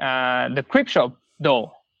the Creep Shop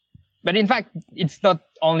doll. But in fact, it's not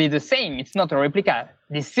only the same. It's not a replica.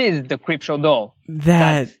 This is the Creep Show doll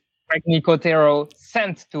that Greg Nicotero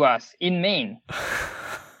sent to us in Maine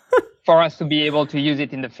for us to be able to use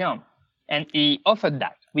it in the film. And he offered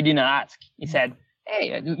that. We didn't ask. He said,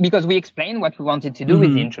 hey, because we explained what we wanted to do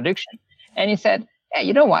with the introduction. And he said, hey,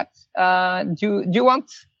 you know what? Do you want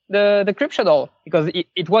the Creep Show doll? Because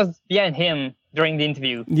it was behind him during the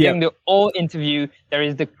interview. Yep. During the whole interview, there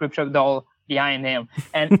is the Creep Show doll behind him.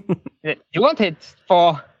 And you want it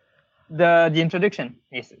for the introduction?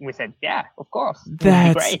 We said, yeah, of course.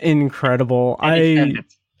 That's incredible.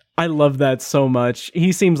 I love that so much.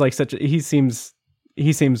 He seems like he seems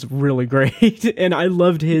really great, and I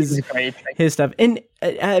loved his stuff. And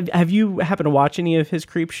have you happened to watch any of his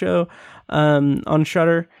Creep Show on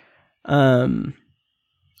Shudder?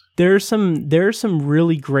 There's some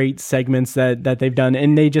really great segments that they've done,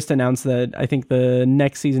 and they just announced that I think the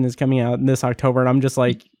next season is coming out this October, and I'm just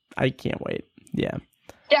like, I can't wait. Yeah.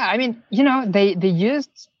 Yeah, I mean, they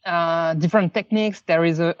used different techniques. There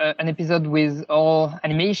is an episode with all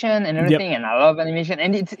animation and everything, and I love animation,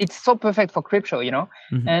 and it's so perfect for Creepshow,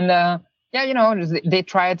 And they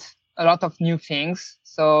tried a lot of new things.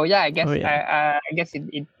 So yeah, I guess I guess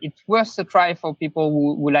it's worth a try for people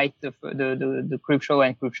who like the Creepshow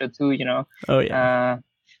and Creepshow 2, Oh yeah.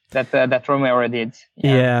 That Romero did.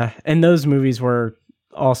 Yeah, and those movies were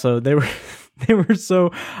also they were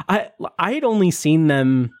so I'd only seen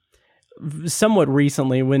them somewhat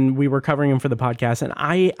recently when we were covering them for the podcast, and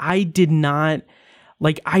I did not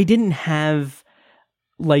I didn't have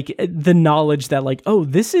the knowledge that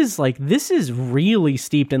this is really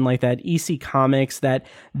steeped in that EC Comics, that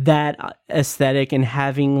aesthetic, and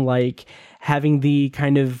having the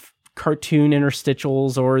kind of cartoon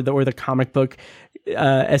interstitials or the comic book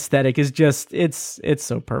aesthetic is just it's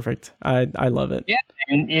so perfect. I love it. Yeah,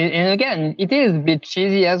 and again, it is a bit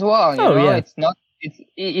cheesy as well. Yeah.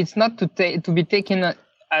 It's not to be taken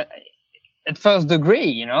at first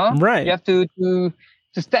degree. Right. You have to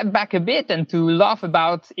step back a bit and to laugh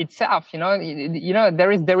about itself.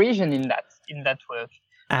 There is derision in that work.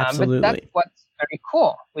 Absolutely. But that's what's very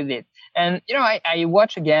cool with it. And I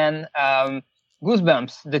watch again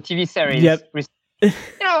Goosebumps, the TV series. Yep.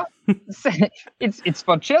 It's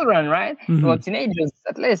for children, right? Mm-hmm. For teenagers,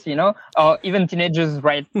 at least, or even teenagers,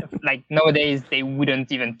 right? Nowadays, they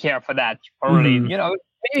wouldn't even care for that. Probably,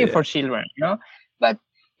 maybe for children, But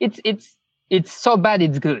it's so bad,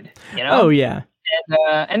 it's good, Oh yeah.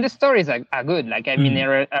 And the stories are good.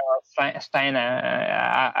 Stein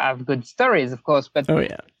have good stories, of course. But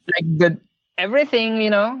everything,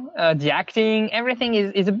 the acting, everything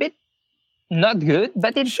is a bit not good,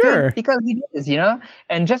 but it's good because it is,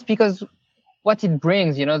 and just because what it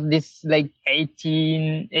brings, this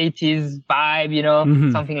 1880s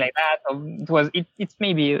vibe, something like that. It's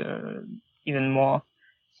maybe even more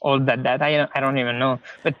old than that. I don't even know,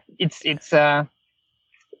 but it's there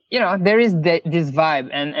is this vibe,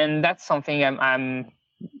 and that's something I'm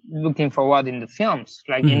looking forward in the films,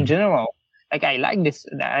 in general. I like this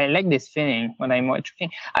feeling when I'm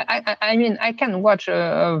watching. I mean, I can watch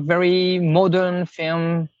a very modern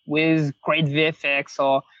film with great VFX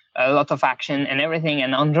or a lot of action and everything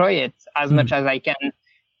and enjoy it as much as I can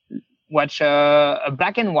watch a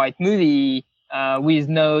black and white movie with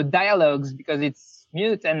no dialogues because it's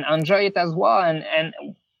mute and enjoy it as well. And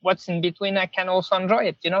what's in between, I can also enjoy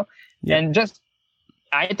it, and just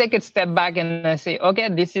I take a step back and I say, okay,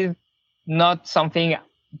 this is not something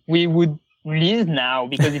we would release now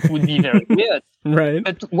because it would be very weird. Right.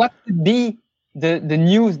 But what could be the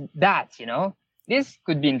news that, this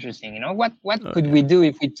could be interesting, what could we do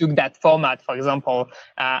if we took that format, for example?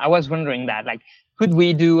 I was wondering that, could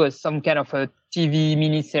we do some kind of a TV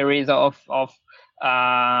miniseries of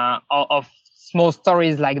small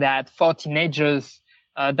stories like that for teenagers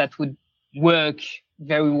that would work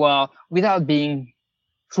very well without being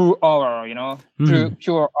true horror,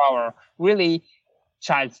 pure horror, really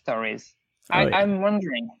child stories. I'm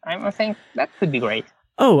wondering. I think that could be great.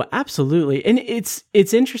 Oh, absolutely. And it's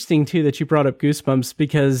interesting too that you brought up Goosebumps,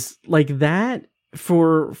 because that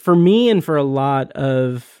for me and for a lot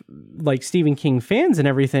of Stephen King fans and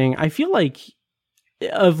everything, I feel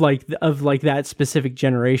of that specific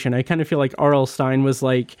generation, I kind of feel like R.L. Stine was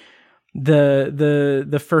the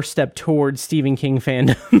first step towards Stephen King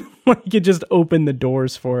fandom. It just opened the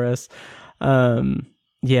doors for us.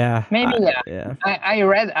 Yeah, maybe. Yeah. I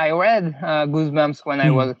read Goosebumps when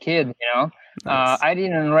I was a kid. Nice. I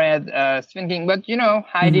didn't read Stephen King, but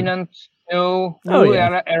I didn't know who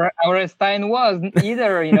R.L. Stine was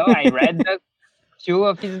either. I read a few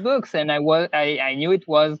of his books, and I knew it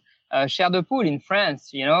was Chair de Poule in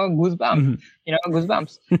France. Goosebumps.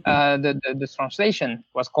 Goosebumps. The translation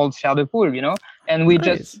was called Chair de Poule. And we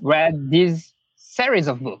just read this series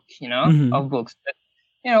of books. Of books. But,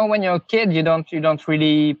 when you're a kid, you don't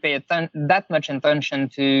really pay that much attention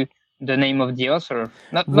to the name of the author.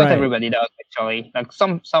 Not everybody does, actually.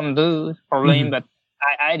 Some do, probably, but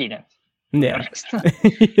I didn't. Yeah.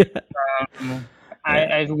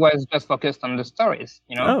 I was just focused on the stories,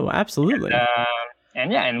 Oh, absolutely.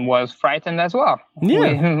 And was frightened as well.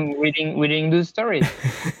 Yeah. reading those stories.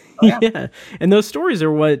 Yeah. And those stories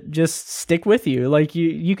are what just stick with you.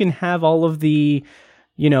 You can have all of the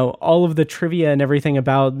all of the trivia and everything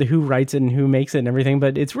about who writes it and who makes it and everything,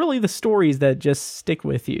 but it's really the stories that just stick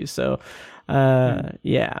with you. So,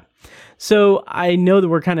 yeah. So I know that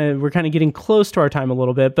we're kind of getting close to our time a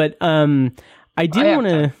little bit, but I did want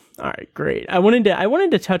to. All right, great. I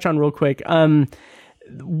wanted to touch on real quick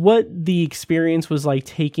what the experience was like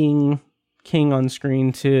taking King on screen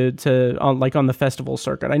on the festival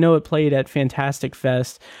circuit? I know it played at Fantastic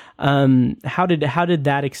Fest. How did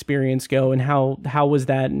that experience go, and how was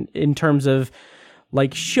that in terms of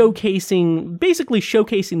like showcasing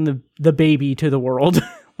the baby to the world?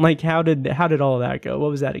 Like how did all of that go? What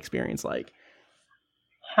was that experience like?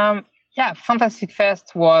 Yeah, Fantastic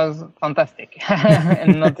Fest was fantastic,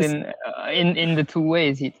 and not in the two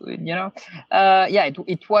ways. It was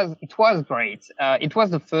great. It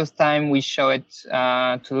was the first time we show it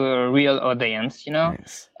to a real audience,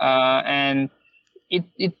 Nice. And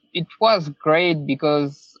it was great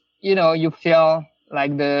because you feel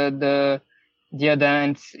like the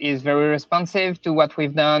audience is very responsive to what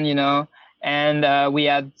we've done, and we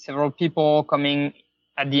had several people coming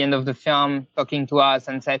at the end of the film talking to us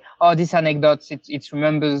and said, "Oh, this anecdote, it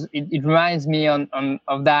reminds me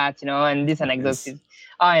of that, and this anecdote is,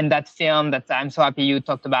 and that film that I'm so happy you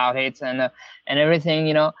talked about it and everything,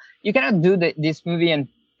 You cannot do this movie and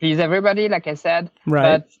please everybody, like I said,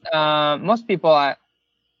 right. But most people are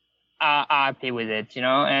happy with it,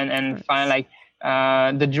 and right. Find like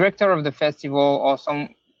the director of the festival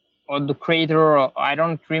or the creator, or I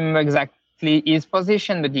don't remember exactly his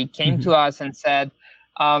position, but he came to us and said,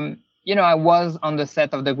 I was on the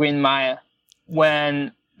set of The Green Mile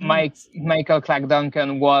when Michael Clark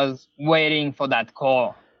Duncan was waiting for that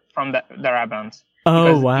call from the Darabont.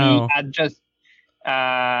 Oh, wow. He had just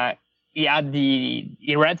he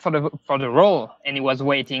read for the role and he was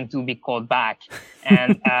waiting to be called back.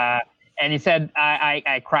 And and he said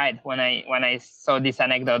I cried when I saw this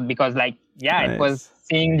anecdote because nice. It was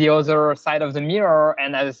seeing the other side of the mirror,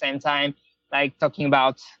 and at the same time like talking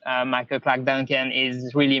about Michael Clark Duncan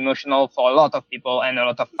is really emotional for a lot of people and a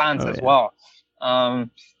lot of fans as well.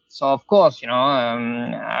 So of course, and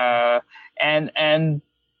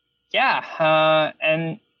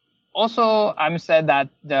also I must say that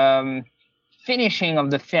the finishing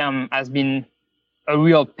of the film has been a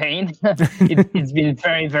real pain. It's been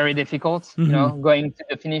very, very difficult, going to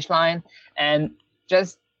the finish line and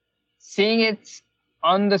just seeing it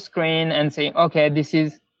on the screen and saying, okay, this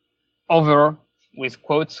is over with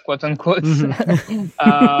quote unquote.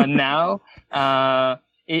 Now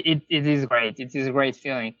it is great. It is a great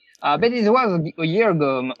feeling. But it was a year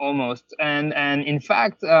ago almost, and in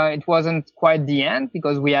fact it wasn't quite the end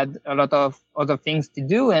because we had a lot of other things to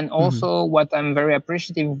do, and also what I'm very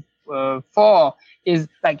appreciative for is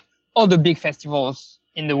like all the big festivals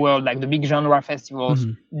in the world, like the big genre festivals,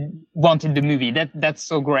 wanted the movie. That's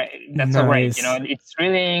so great. That's so great. It's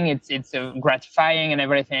thrilling. It's gratifying and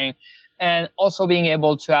everything. And also being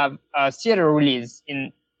able to have a theater release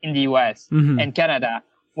in the US and Canada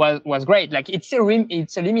was great. Like it's a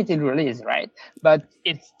limited release, right? But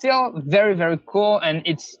it's still very, very cool, and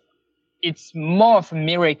it's more of a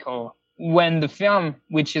miracle when the film,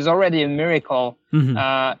 which is already a miracle,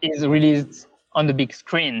 is released on the big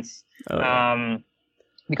screens.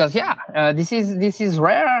 Because this is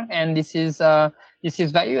rare, and this is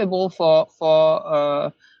valuable for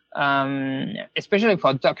especially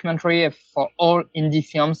for documentary, for all indie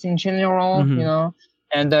films in general,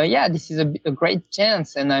 And this is a great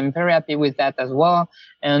chance, and I'm very happy with that as well.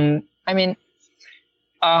 And I mean,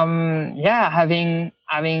 having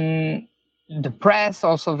the press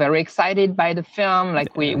also very excited by the film.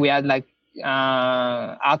 Like we had like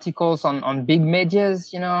articles on big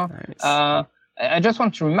medias, Nice. I just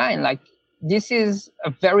want to remind, like, this is a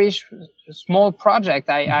very small project.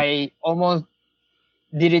 I almost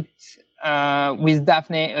did it with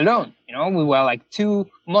Daphne alone. We were like two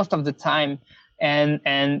most of the time,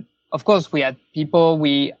 and of course we had people.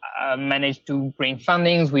 We managed to bring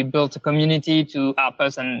fundings. We built a community to help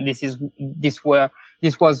us, and this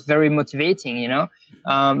was very motivating.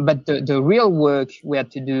 But the real work we had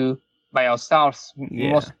to do by ourselves,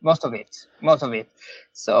 most of it.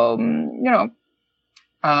 So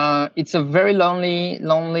it's a very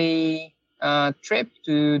lonely trip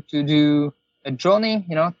to do a journey,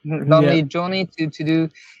 journey to do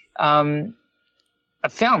a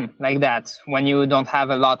film like that when you don't have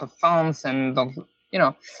a lot of funds and don't,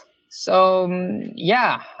 So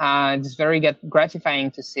it's very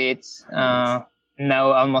gratifying to see it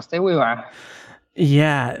now almost everywhere.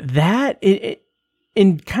 Yeah, that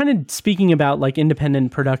in kind of speaking about like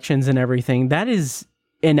independent productions and everything, that is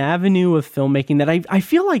an avenue of filmmaking that I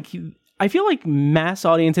feel like mass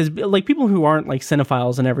audiences, like people who aren't like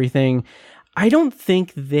cinephiles and everything, I don't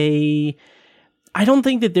think that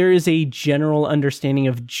there is a general understanding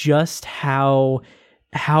of just how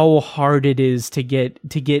hard it is to get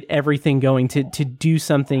everything going, to do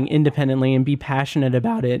something independently and be passionate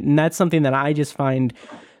about it. And that's something that I just find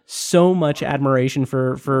so much admiration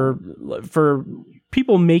for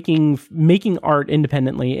people making art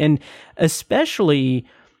independently, and especially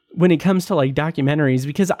when it comes to like documentaries,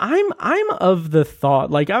 because I'm of the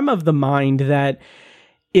thought, like I'm of the mind that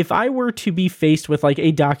if I were to be faced with like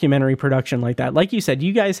a documentary production like that, like you said,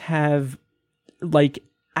 you guys have like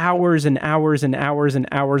hours and hours and hours and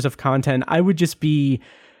hours of content, I would just be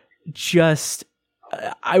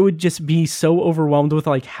so overwhelmed with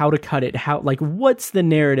like how to cut it, how, like, what's the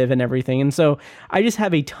narrative and everything. And so I just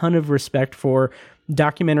have a ton of respect for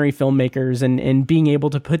documentary filmmakers and being able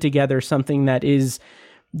to put together something that is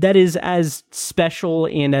as special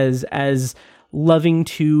and as loving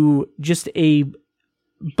to just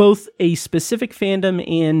both a specific fandom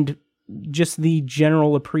and just the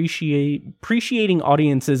general appreciating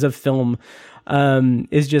audiences of film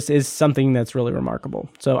is something that's really remarkable.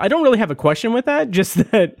 So I don't really have a question with that,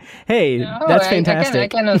 just that, hey, that's fantastic. I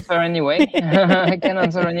can answer anyway. I can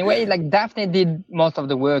answer anyway. Like Daphne did most of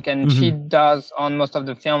the work, and she does on most of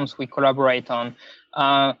the films we collaborate on.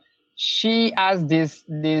 She has this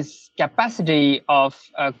capacity of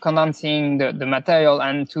condensing the material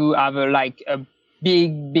and to have a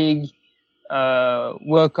big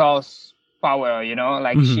workhorse power, you know,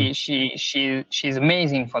 like she's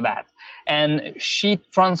amazing for that. And she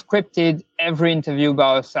transcripted every interview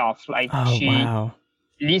by herself. Like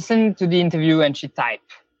listened to the interview and she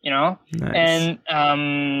typed, you know. Nice.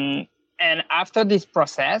 And after this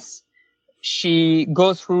process, she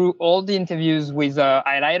goes through all the interviews with a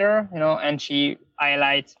highlighter, you know, and she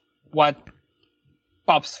highlights what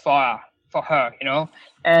pops for her, you know.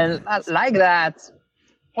 And like that,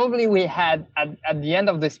 probably we had at the end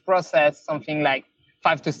of this process something like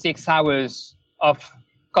 5 to 6 hours of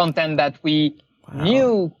content that we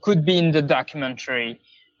knew could be in the documentary.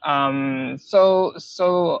 So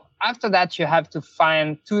after that, you have to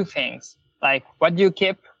find two things, like what do you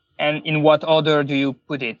keep and in what order do you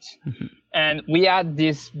put it? And we had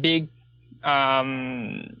this big,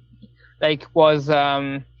 was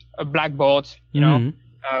a blackboard, you know.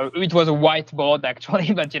 It was a whiteboard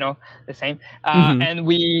actually, but you know, the same. And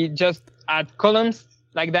we just add columns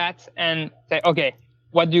like that and say, okay,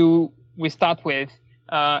 what do we start with?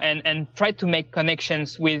 And try to make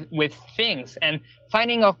connections with things. And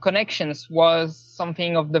finding our connections was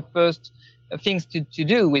something of the first things to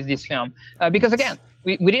do with this film. Because again,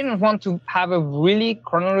 we didn't want to have a really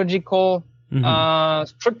chronological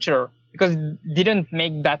structure because it didn't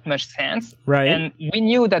make that much sense. Right. And we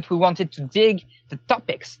knew that we wanted to dig the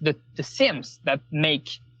topics, the themes that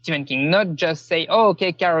make Stephen King, not just say, oh,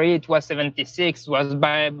 okay, Carrie, it was 76, was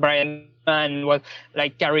by Brian and was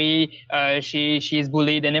like Carrie, she is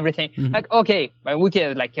bullied and everything. Like, okay, by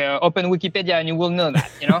Wiki, like open Wikipedia and you will know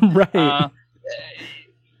that, you know. Right.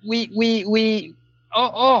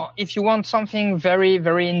 If you want something very,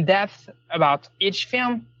 very in depth about each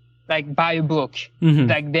film, like buy a book.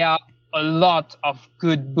 Like there are a lot of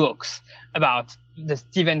good books about the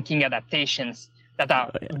Stephen King adaptations that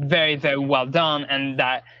are very, very well done and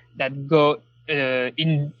that go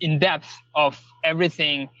in depth of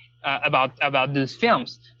everything about those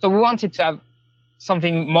films. So we wanted to have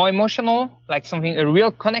something more emotional, like a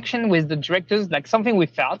real connection with the directors, like something we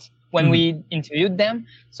felt when we interviewed them.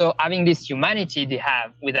 So having this humanity they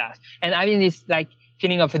have with us and having this like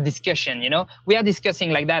feeling of a discussion, you know, we are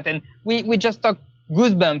discussing like that. And we just talked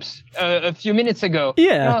Goosebumps a few minutes ago.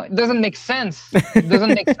 Yeah. You know, it doesn't make sense. It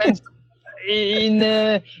doesn't make sense in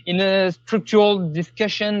a structural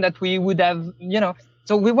discussion that we would have, you know.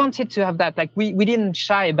 So we wanted to have that. Like we didn't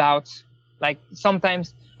shy about, like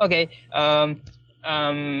sometimes, okay, Josh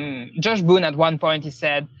Boone at one point, he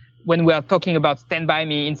said, when we are talking about Stand By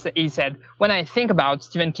Me, he said, when I think about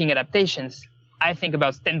Stephen King adaptations, I think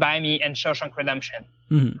about Stand By Me and Shawshank Redemption.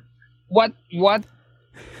 What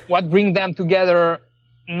brings them together?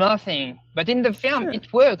 Nothing. But in the film,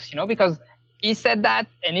 it works, you know, because he said that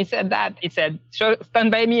and he said that. He said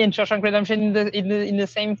Stand By Me and Shawshank Redemption in the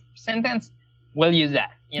same sentence. We'll use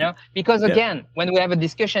that, you know, because again, when we have a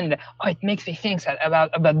discussion, it makes me think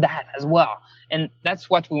about that as well, and that's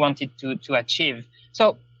what we wanted to achieve.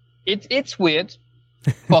 So it's weird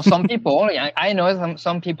for some people. I know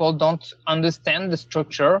some people don't understand the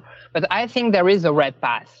structure, but I think there is a red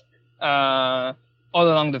path all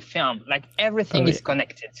along the film. Like everything is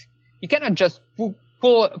connected. You cannot just pull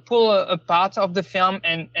a part of the film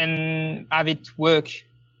and have it work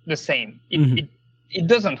the same. It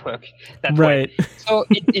doesn't work that way. So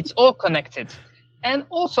it's all connected. And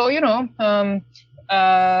also, you know, so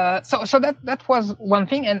that was one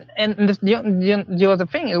thing. And the other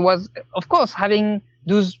thing, it was, of course, having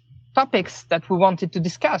those topics that we wanted to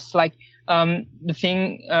discuss, like the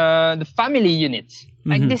family unit.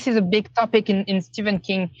 Like this is a big topic in Stephen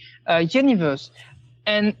King universe.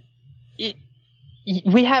 and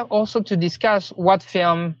we have also to discuss what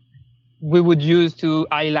film we would use to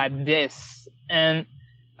highlight this, and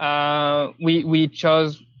we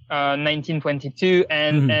chose 1922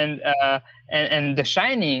 and The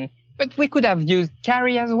Shining, but we could have used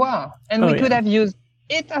Carrie as well, and we could have used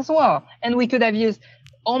it as well, and we could have used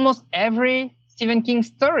almost every Stephen King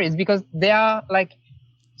stories, because there are like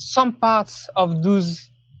some parts of those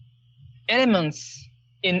elements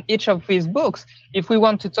in each of his books. If we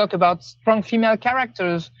want to talk about strong female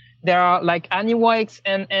characters, there are like Annie Wilkes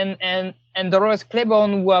and Dolores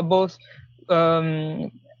Claiborne, who are both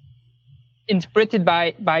interpreted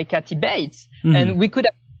by Kathy Bates. And we could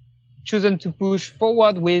have chosen to push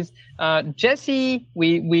forward with Jessie.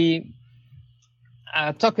 We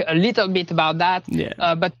talk a little bit about that.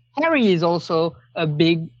 But Carrie is also a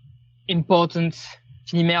big, important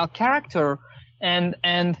female character,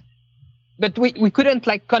 but we couldn't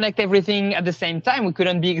like connect everything at the same time. We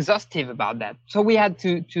couldn't be exhaustive about that. So we had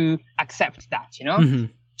to accept that, you know,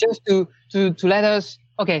 just to let us,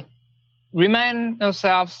 remind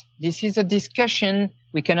ourselves, this is a discussion.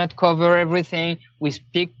 We cannot cover everything. We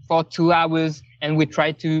speak for 2 hours and we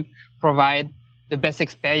try to provide the best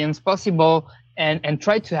experience possible and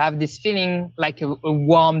try to have this feeling like a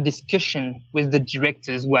warm discussion with the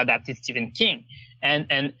directors who adapted Stephen King.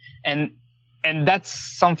 And that's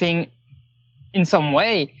something, in some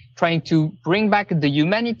way, trying to bring back the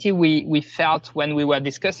humanity we felt when we were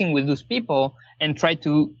discussing with those people and try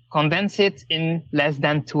to condense it in less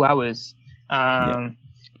than 2 hours.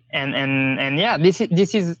 This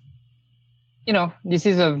is this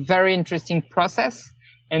is a very interesting process,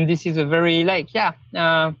 and this is a very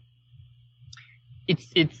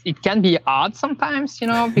it can be hard sometimes,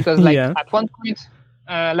 because at one point,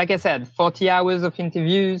 like I said, 40 hours of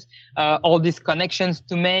interviews, all these connections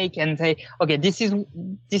to make and say, okay, this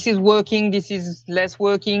is working, this is less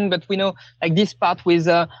working, but we know like this part with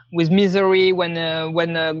Misery,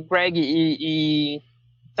 when Greg he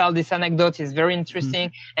tell this anecdote is very interesting.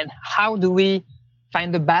 And how do we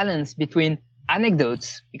find the balance between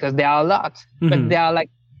anecdotes, because there are a lot, but they are like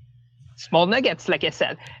small nuggets, like I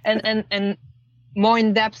said, and more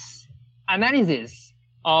in-depth analysis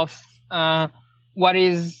of what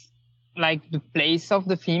is like the place of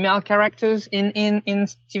the female characters in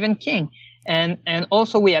Stephen King, and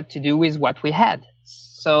also we had to do with what we had.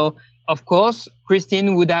 So of course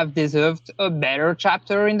Christine would have deserved a better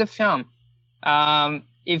chapter in the film.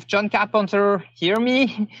 If John Carpenter hear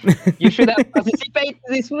me, you should have participated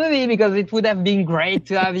in this movie, because it would have been great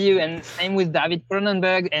to have you. And same with David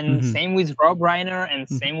Cronenberg, and same with Rob Reiner, and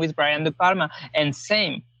same with Brian De Palma, and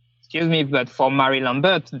same, but for Mary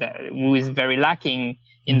Lambert, who is very lacking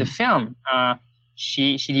in the film.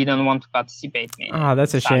 She didn't want to participate.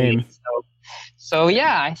 That's a shame. So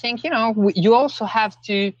yeah, I think, you also have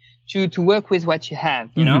to work with what you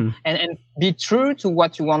have, and be true to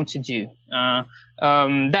what you want to do.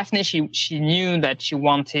 Daphne, she knew that she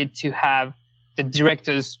wanted to have the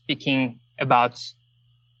directors speaking about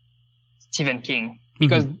Stephen King,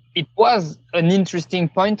 because it was an interesting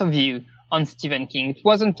point of view on Stephen King. It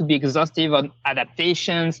wasn't to be exhaustive on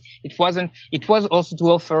adaptations. It was also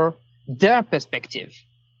to offer their perspective.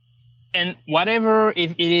 And whatever,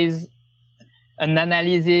 if it is an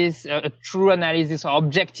analysis, a true analysis, or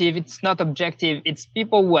objective, it's not objective. It's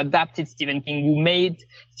people who adapted Stephen King, who made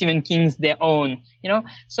Stephen King's their own,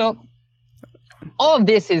 So all of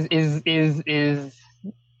this is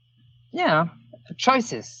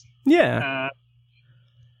choices. Yeah.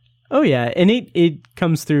 And it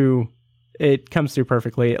comes through. It comes through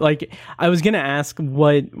perfectly. Like, I was gonna ask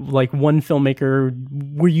what, like, one filmmaker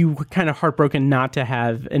were you kind of heartbroken not to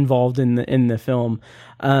have involved in the film?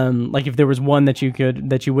 Like, if there was one that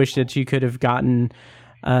you wish that you could have gotten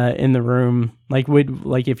in the room,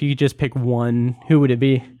 if you could just pick one, who would it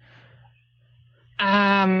be?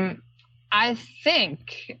 I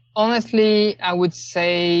think, honestly, I would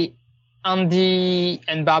say Andy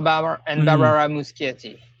and Barbara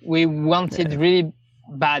Muschietti. We wanted really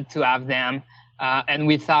bad to have them, and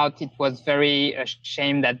we thought it was very a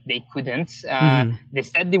shame that they couldn't. They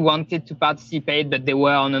said they wanted to participate, but they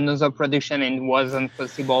were on another production and it wasn't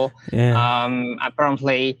possible.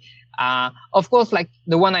 Apparently, of course, like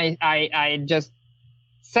the one I just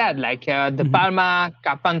said, like De Palma,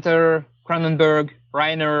 Carpenter, Cronenberg,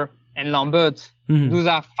 Reiner, and Lambert. Those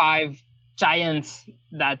are 5 giants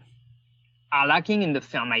that are lacking in the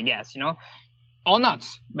film, I guess, or not,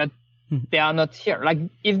 but they are not here. Like,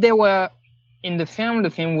 if they were in the film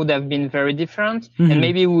would have been very different, and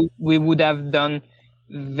maybe we would have done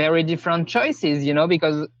very different choices,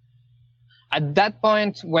 because at that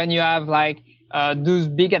point, when you have like those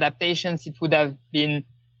big adaptations, it would have been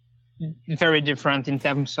very different in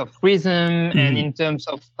terms of rhythm and in terms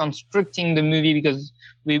of constructing the movie, because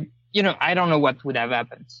I don't know what would have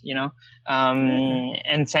happened,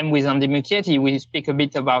 and same with Andy Muschietti. We speak a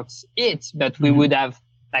bit about it, but we would have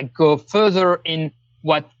go further in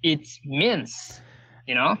what it means,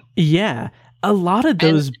 Yeah. A lot of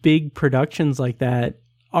those big productions like that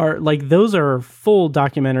are those are full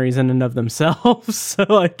documentaries in and of themselves. So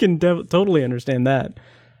I can totally understand that.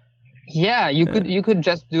 Yeah, you could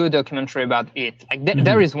just do a documentary about it.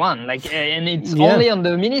 There is one, and it's only on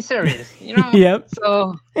the miniseries, Yep.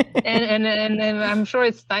 So, and I'm sure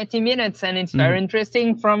it's 90 minutes, and it's very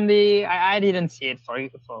interesting. From I didn't see it I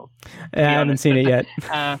haven't seen it yet.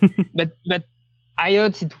 but I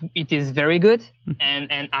heard it is very good,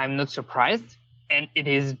 and I'm not surprised, and it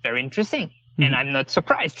is very interesting. And I'm not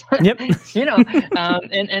surprised. Yep.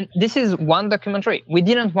 And this is one documentary. We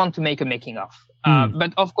didn't want to make a making of,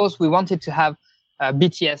 but of course we wanted to have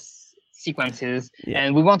BTS sequences,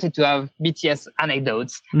 and we wanted to have BTS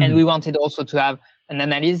anecdotes, and we wanted also to have an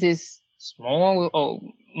analysis, small or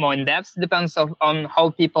more in depth, depends on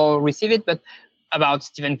how people receive it, but about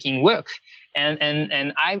Stephen King work.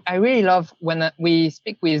 And I really love when we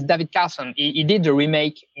speak with David Carson. He did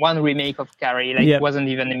one remake of Carrie. It wasn't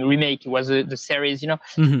even a remake; it was the series.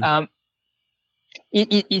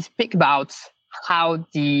 He speak about how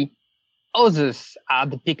the others are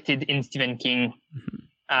depicted in Stephen King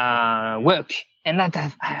work, and that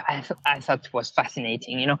I thought was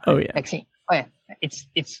fascinating. Oh yeah.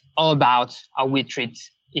 It's all about how we treat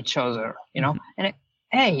each other. And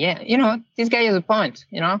this guy has a point.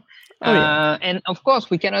 And of course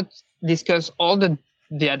we cannot discuss all the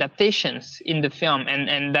adaptations in the film,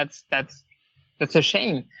 and that's a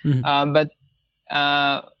shame. But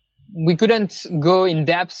we couldn't go in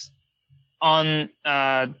depth on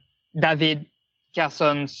David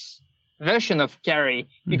Carson's version of Carrie,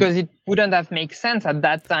 because it wouldn't have made sense at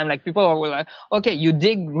that time. People were like, okay, you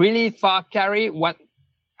dig really far Carrie,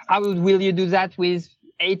 how will you do that with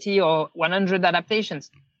 80 or 100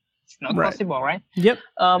 adaptations? It's not possible, right? Yep.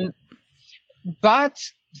 But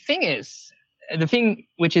the thing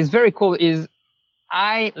which is very cool is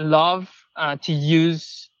I love to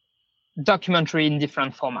use documentary in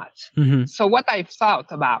different formats. So what I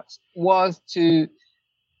thought about was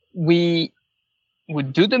we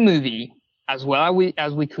would do the movie as well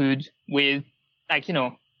as we could with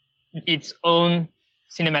its own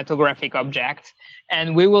cinematographic object,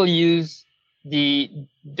 and we will use the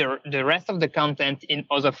rest of the content in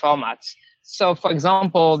other formats. So for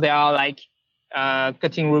example, there are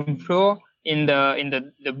cutting room floor in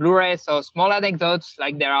the Blu-ray, so small anecdotes,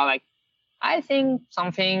 there are I think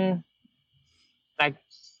something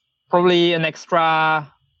probably an extra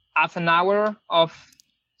half an hour of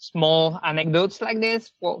small anecdotes like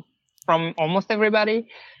this from almost everybody.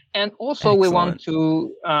 And also we want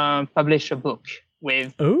to publish a book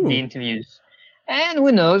with the interviews. And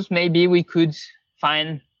who knows, maybe we could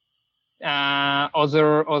find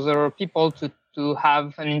other people to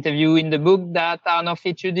have an interview in the book that are not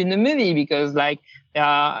featured in the movie, because there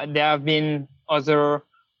have been other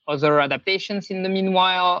adaptations in the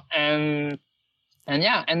meanwhile, and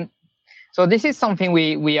so this is something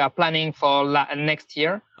we are planning for next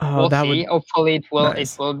year. We'll see. Hopefully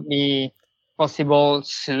it will be possible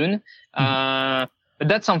soon. But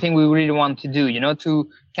that's something we really want to do, to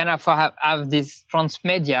kind of have this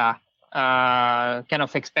transmedia kind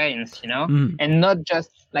of experience, and not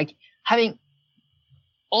just having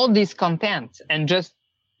all this content and just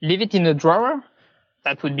leave it in a drawer.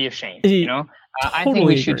 That would be a shame, I think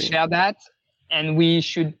we should share that, and we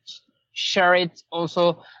should share it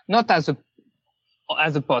also not as a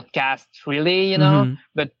podcast, really,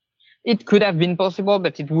 but it could have been possible,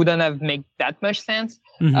 but it wouldn't have made that much sense.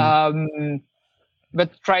 But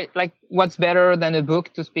try, what's better than a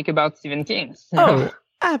book to speak about Stephen King? Oh,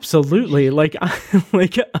 absolutely.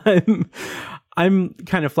 I'm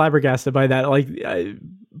kind of flabbergasted by that.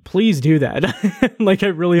 Please do that. I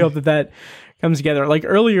really hope that comes together.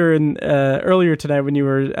 Earlier tonight when you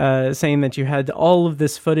were saying that you had all of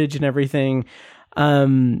this footage and everything,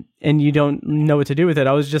 and you don't know what to do with it,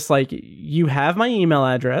 I was just you have my email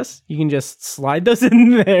address. You can just slide those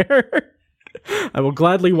in there. I will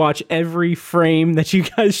gladly watch every frame that you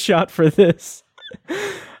guys shot for this.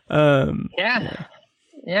 I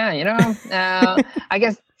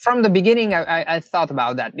guess from the beginning I thought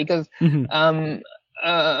about that, because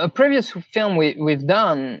a previous film we've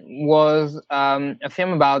done was a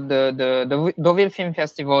film about the Deauville Film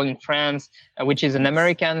Festival in France, which is an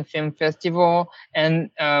American film festival,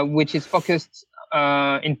 and which is focused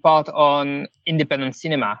in part on independent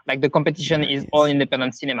cinema. Like the competition is all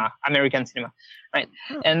independent cinema, American cinema, right?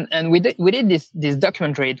 And we did this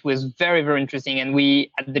documentary. It was very, very interesting, and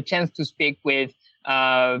we had the chance to speak with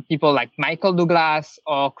people like Michael Douglas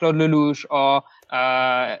or Claude Lelouch or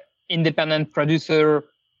independent producer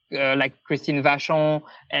like Christine Vachon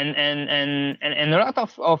and a lot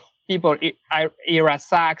of people. Ira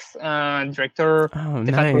Sachs, director,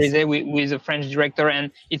 Stéphane Corizet, who is a French director,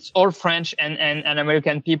 and it's all French and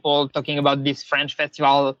American people talking about this French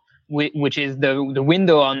festival, which is the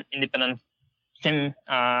window on independent film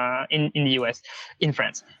in the US, in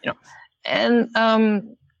France, you know, and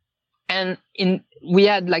we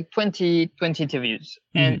had like 20 interviews,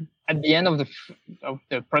 and at the end of the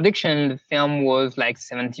production, the film was like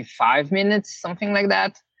 75 minutes, something like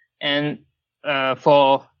that, and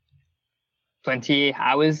for 20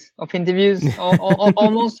 hours of interviews,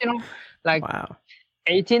 almost, you know, like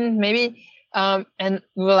 18 maybe, and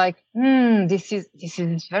we were like, this is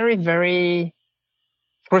very, very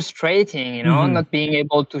frustrating, you know, not being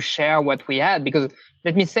able to share what we had, because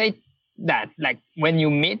let me say that, like, when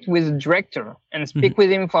you meet with a director and speak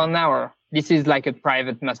with him for an hour, this is like a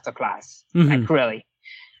private masterclass, like really.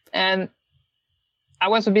 And I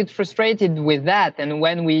was a bit frustrated with that. And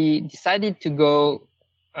when we decided to go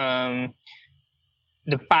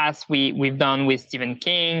the path we've done with Stephen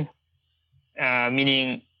King,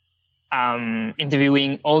 meaning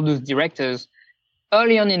interviewing all those directors,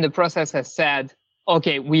 early on in the process I said,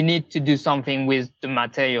 okay, we need to do something with the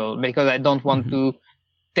material, because I don't want to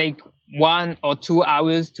take 1 or 2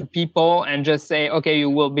 hours to people and just say, okay, you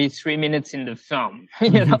will be 3 minutes in the film,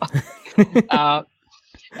 you know.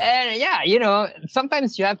 And yeah, you know,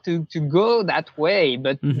 sometimes you have to go that way,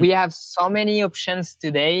 but we have so many options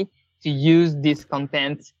today to use this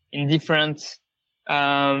content in different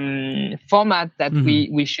format that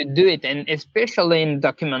we should do it. And especially in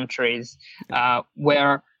documentaries,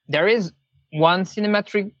 where there is one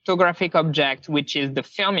cinematographic object, which is the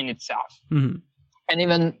film in itself. And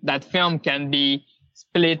even that film can be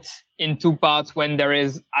split in 2 parts when there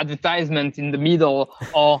is advertisement in the middle,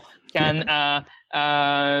 or can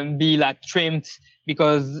be like trimmed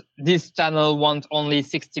because this channel wants only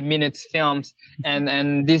 60 minutes films,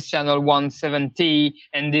 and this channel wants 70,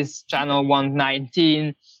 and this channel wants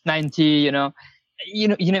 90, you know.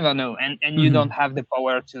 You never know, and you don't have the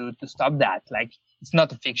power to stop that. Like, it's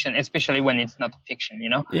not a fiction, especially when it's not a fiction, you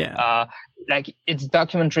know. Like, it's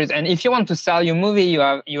documentaries, and if you want to sell your movie,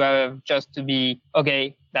 you have just to be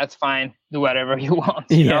okay. That's fine. Do whatever you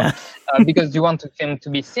want, you know, because you want the film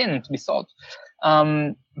to be seen, to be sold.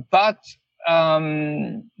 But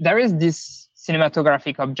there is this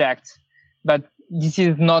cinematographic object, but this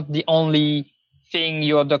is not the only thing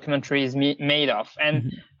your documentary is made of.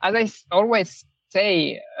 And as I always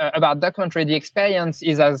say about documentary, the experience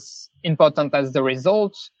is as important as the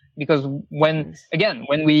results, because when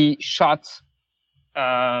we shot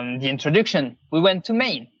the introduction, we went to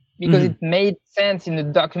Maine because it made sense in the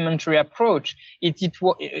documentary approach. It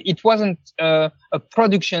wasn't a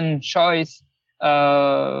production choice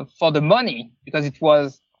for the money, because it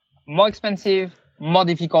was more expensive, more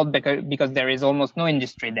difficult, because there is almost no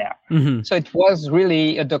industry there. So it was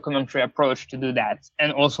really a documentary approach to do that,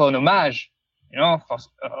 and also an homage, you know,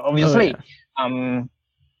 obviously.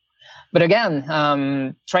 But again,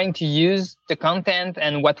 trying to use the content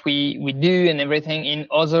and what we do and everything in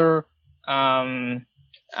other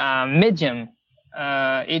medium,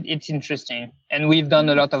 it's interesting. And we've done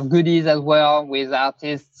a lot of goodies as well with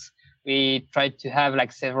artists. We tried to have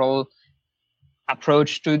like several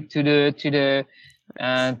approach to the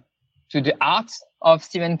art of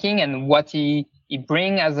Stephen King and what he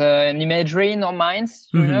bring as an imagery in our minds,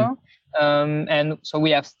 you know. And so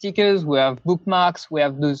we have stickers, we have bookmarks, we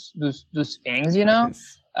have those things, you know.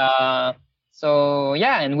 So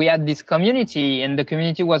yeah, and we had this community, and the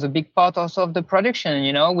community was a big part also of the production,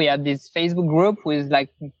 you know. We had this Facebook group with like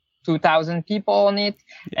 2,000 people on it,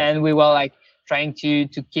 and we were like trying to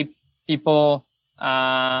keep people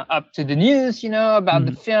up to the news, you know, about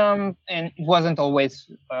the film, and it wasn't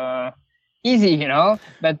always easy, you know,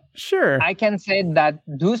 but I can say that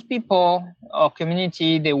those people, our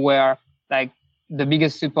community, they were like the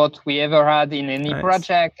biggest support we ever had in any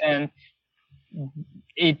project, and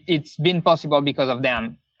it's been possible because of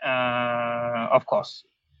them, of course.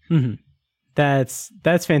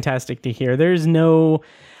 That's fantastic to hear. There's no,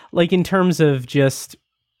 like, in terms of just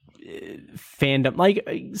fandom, like,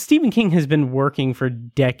 Stephen King has been working for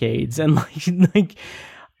decades, and like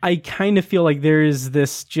I kind of feel like there's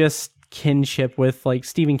this just kinship with like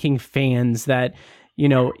Stephen King fans that, you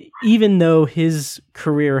know, even though his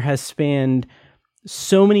career has spanned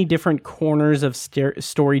so many different corners of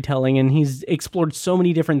storytelling, and he's explored so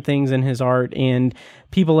many different things in his art, and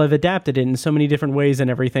people have adapted it in so many different ways and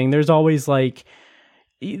everything. There's always at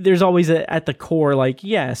the core, like,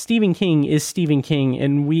 yeah, Stephen King is Stephen King,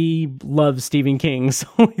 and we love Stephen King. So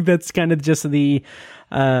that's kind of just the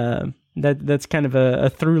that's kind of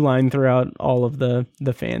a through line throughout all of the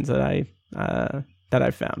fans that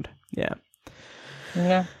I've found. Yeah.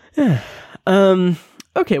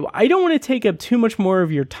 Okay, well, I don't want to take up too much more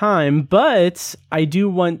of your time, but I do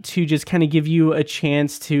want to just kind of give you a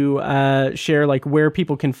chance to share like where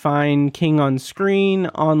people can find King on Screen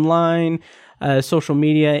online, social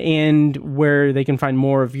media, and where they can find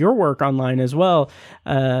more of your work online as well,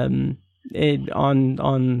 on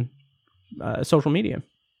social media.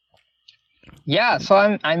 Yeah, so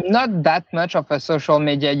I'm not that much of a social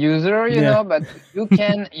media user, you know, but you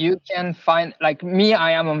can find, like me,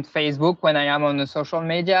 I am on Facebook when I am on the social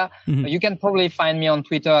media. Mm-hmm. You can probably find me on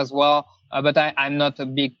Twitter as well, but I'm not a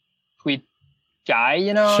big tweet guy,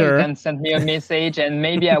 you know. Sure. You can send me a message and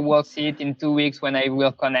maybe I will see it in 2 weeks when I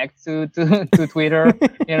will connect to Twitter,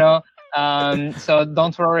 you know. So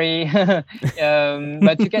don't worry.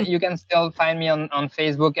 But you can still find me on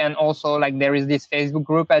Facebook, and also like there is this Facebook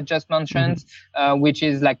group I just mentioned, which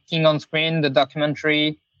is like King on Screen, the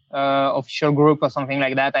documentary official group or something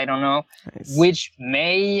like that. I don't know, which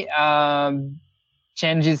may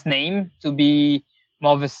change its name to be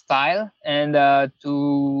more of a style and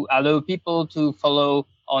to allow people to follow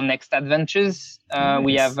our next adventures.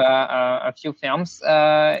 We have a few films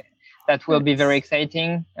that will be very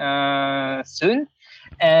exciting soon,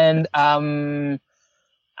 and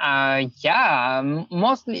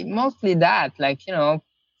mostly that, like, you know,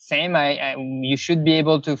 same. You should be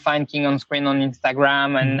able to find King on Screen on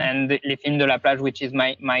Instagram and Les Films de la Plage, which is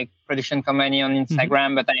my production company, on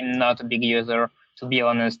Instagram, but I'm not a big user, to be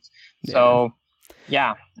honest. Yeah. So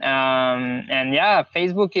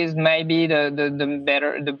Facebook is maybe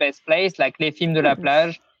the best place, like Les Films de la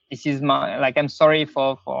Plage. This is I'm sorry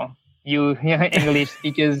for you English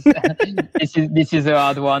speakers. this is a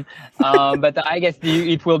hard one, but I guess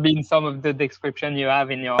it will be in some of the description you have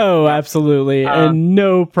in your. Oh, absolutely, and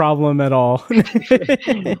no problem at all. Maybe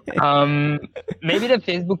the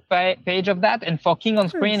Facebook page of that, and for King on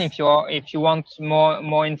Screen, if you want more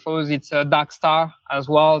infos, it's Darkstar as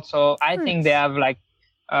well. So I think they have like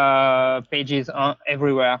pages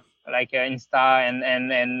everywhere, like Insta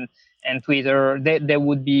and Twitter. They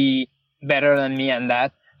would be better than me on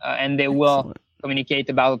that. And they will communicate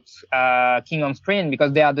about King on Screen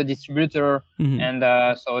because they are the distributor, and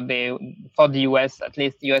so they, for the US, at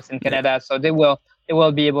least the US and Canada, so they will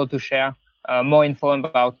be able to share more info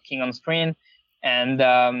about King on Screen, and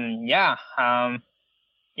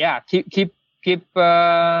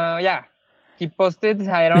keep posted.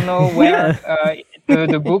 I don't know where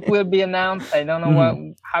the book will be announced. I don't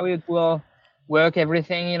know how it will work,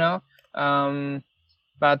 everything, you know.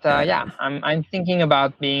 But I'm thinking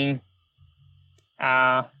about being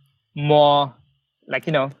more, like,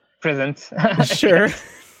 you know, present. Sure.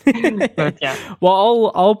 But yeah.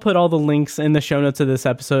 Well, I'll put all the links in the show notes of this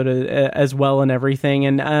episode as well and everything.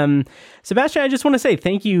 And Sebastien, I just want to say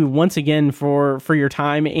thank you once again for your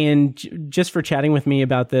time and just for chatting with me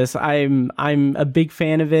about this. I'm a big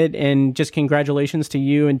fan of it, and just congratulations to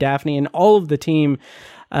you and Daphne and all of the team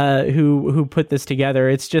who put this together.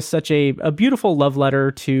 It's just such a beautiful love letter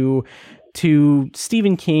to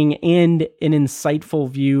Stephen King and an insightful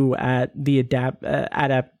view at the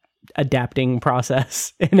adapting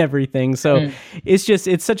process and everything. So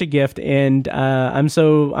it's such a gift, and I'm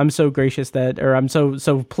so gracious that, or I'm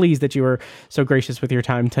so pleased that you were so gracious with your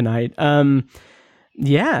time tonight.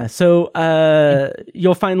 So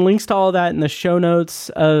you'll find links to all that in the show notes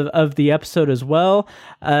of the episode as well.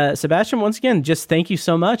 Sebastien, once again, just thank you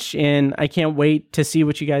so much, and I can't wait to see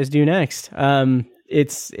what you guys do next.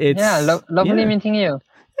 It's lovely meeting you.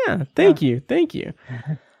 Yeah, thank you.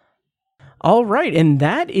 All right, and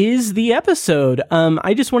that is the episode.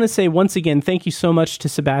 I just want to say once again, thank you so much to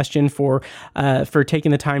Sebastien for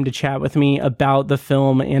taking the time to chat with me about the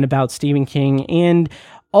film and about Stephen King and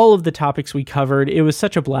all of the topics we covered. It was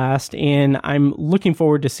such a blast, and I'm looking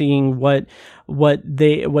forward to seeing what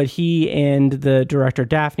he and the director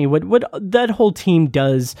Daphne, what that whole team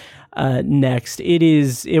does next.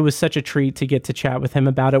 It was such a treat to get to chat with him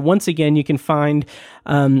about it. Once again, you can find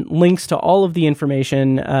links to all of the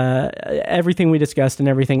information, everything we discussed and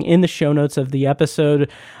everything in the show notes of the episode.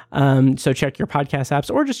 So check your podcast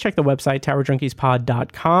apps or just check the website,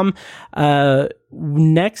 TowerJunkiesPod.com.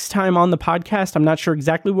 Next time on the podcast, I'm not sure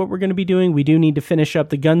exactly what we're going to be doing. We do need to finish up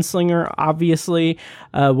the Gunslinger. Obviously,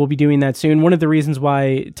 we'll be doing that soon. One of the reasons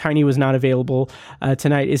why Tiny was not available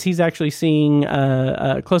tonight is he's actually seeing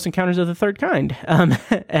Close Encounters of the Third Kind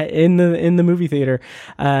in the movie theater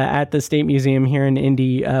at the State Museum here in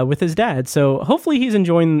Indy with his dad. So hopefully he's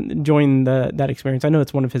enjoying that experience. I know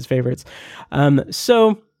it's one of his favorites.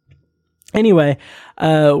 Anyway,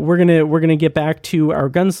 we're gonna get back to our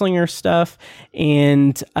Gunslinger stuff,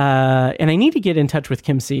 and I need to get in touch with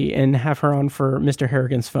Kim C and have her on for Mr.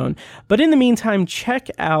 Harrigan's phone. But in the meantime, check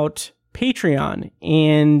out Patreon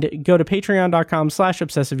and go to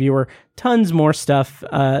patreon.com/obsessiveviewer. Tons more stuff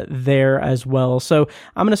there as well. So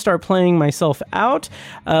I'm going to start playing myself out.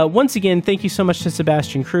 Once again, thank you so much to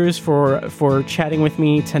Sebastien Cruz for chatting with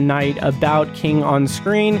me tonight about King on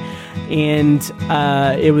Screen. And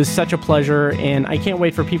it was such a pleasure. And I can't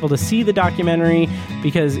wait for people to see the documentary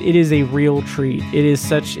because it is a real treat. It is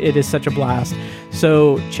such a blast.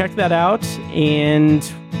 So check that out. And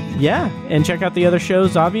check out the other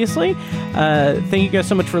shows, obviously. Thank you guys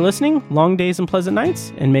so much for listening. Long days and pleasant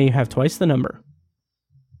nights, and may you have twice the number.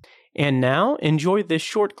 And now, enjoy this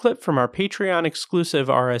short clip from our Patreon exclusive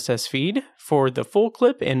RSS feed. For the full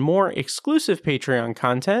clip and more exclusive Patreon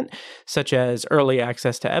content, such as early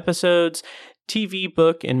access to episodes, TV,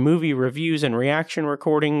 book, and movie reviews and reaction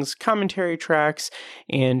recordings, commentary tracks,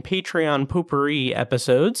 and Patreon potpourri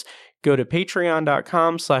episodes, go to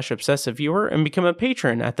patreon.com/obsessiveviewer and become a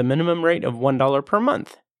patron at the minimum rate of $1 per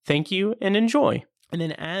month. Thank you and enjoy. And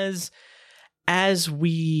then as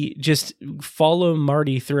we just follow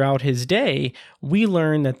Marty throughout his day, we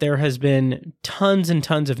learn that there has been tons and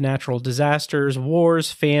tons of natural disasters,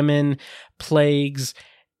 wars, famine, plagues,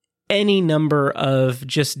 any number of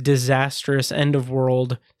just disastrous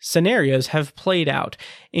end-of-world scenarios have played out,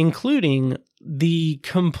 including the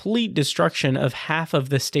complete destruction of half of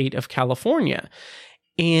the state of California.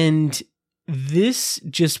 And this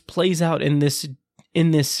just plays out in this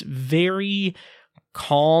very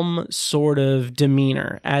calm sort of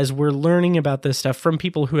demeanor as we're learning about this stuff from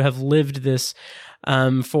people who have lived this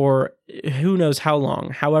for who knows how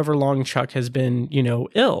long, however long Chuck has been,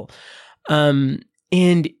 ill.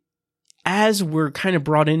 And as we're kind of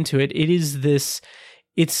brought into it,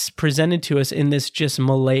 it's presented to us in this just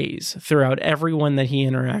malaise throughout everyone that he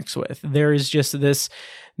interacts with. There is just this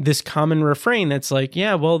common refrain that's like,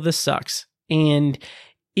 yeah, well, this sucks. And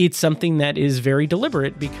it's something that is very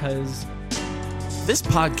deliberate because... This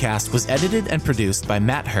podcast was edited and produced by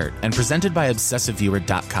Matt Hurt and presented by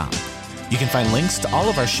ObsessiveViewer.com. You can find links to all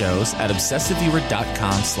of our shows at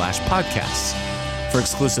ObsessiveViewer.com/podcasts. For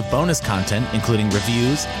exclusive bonus content, including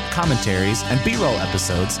reviews, commentaries, and B-roll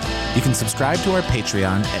episodes, you can subscribe to our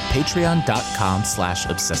Patreon at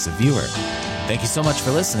patreon.com/obsessiveviewer. Thank you so much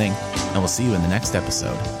for listening, and we'll see you in the next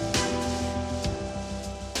episode.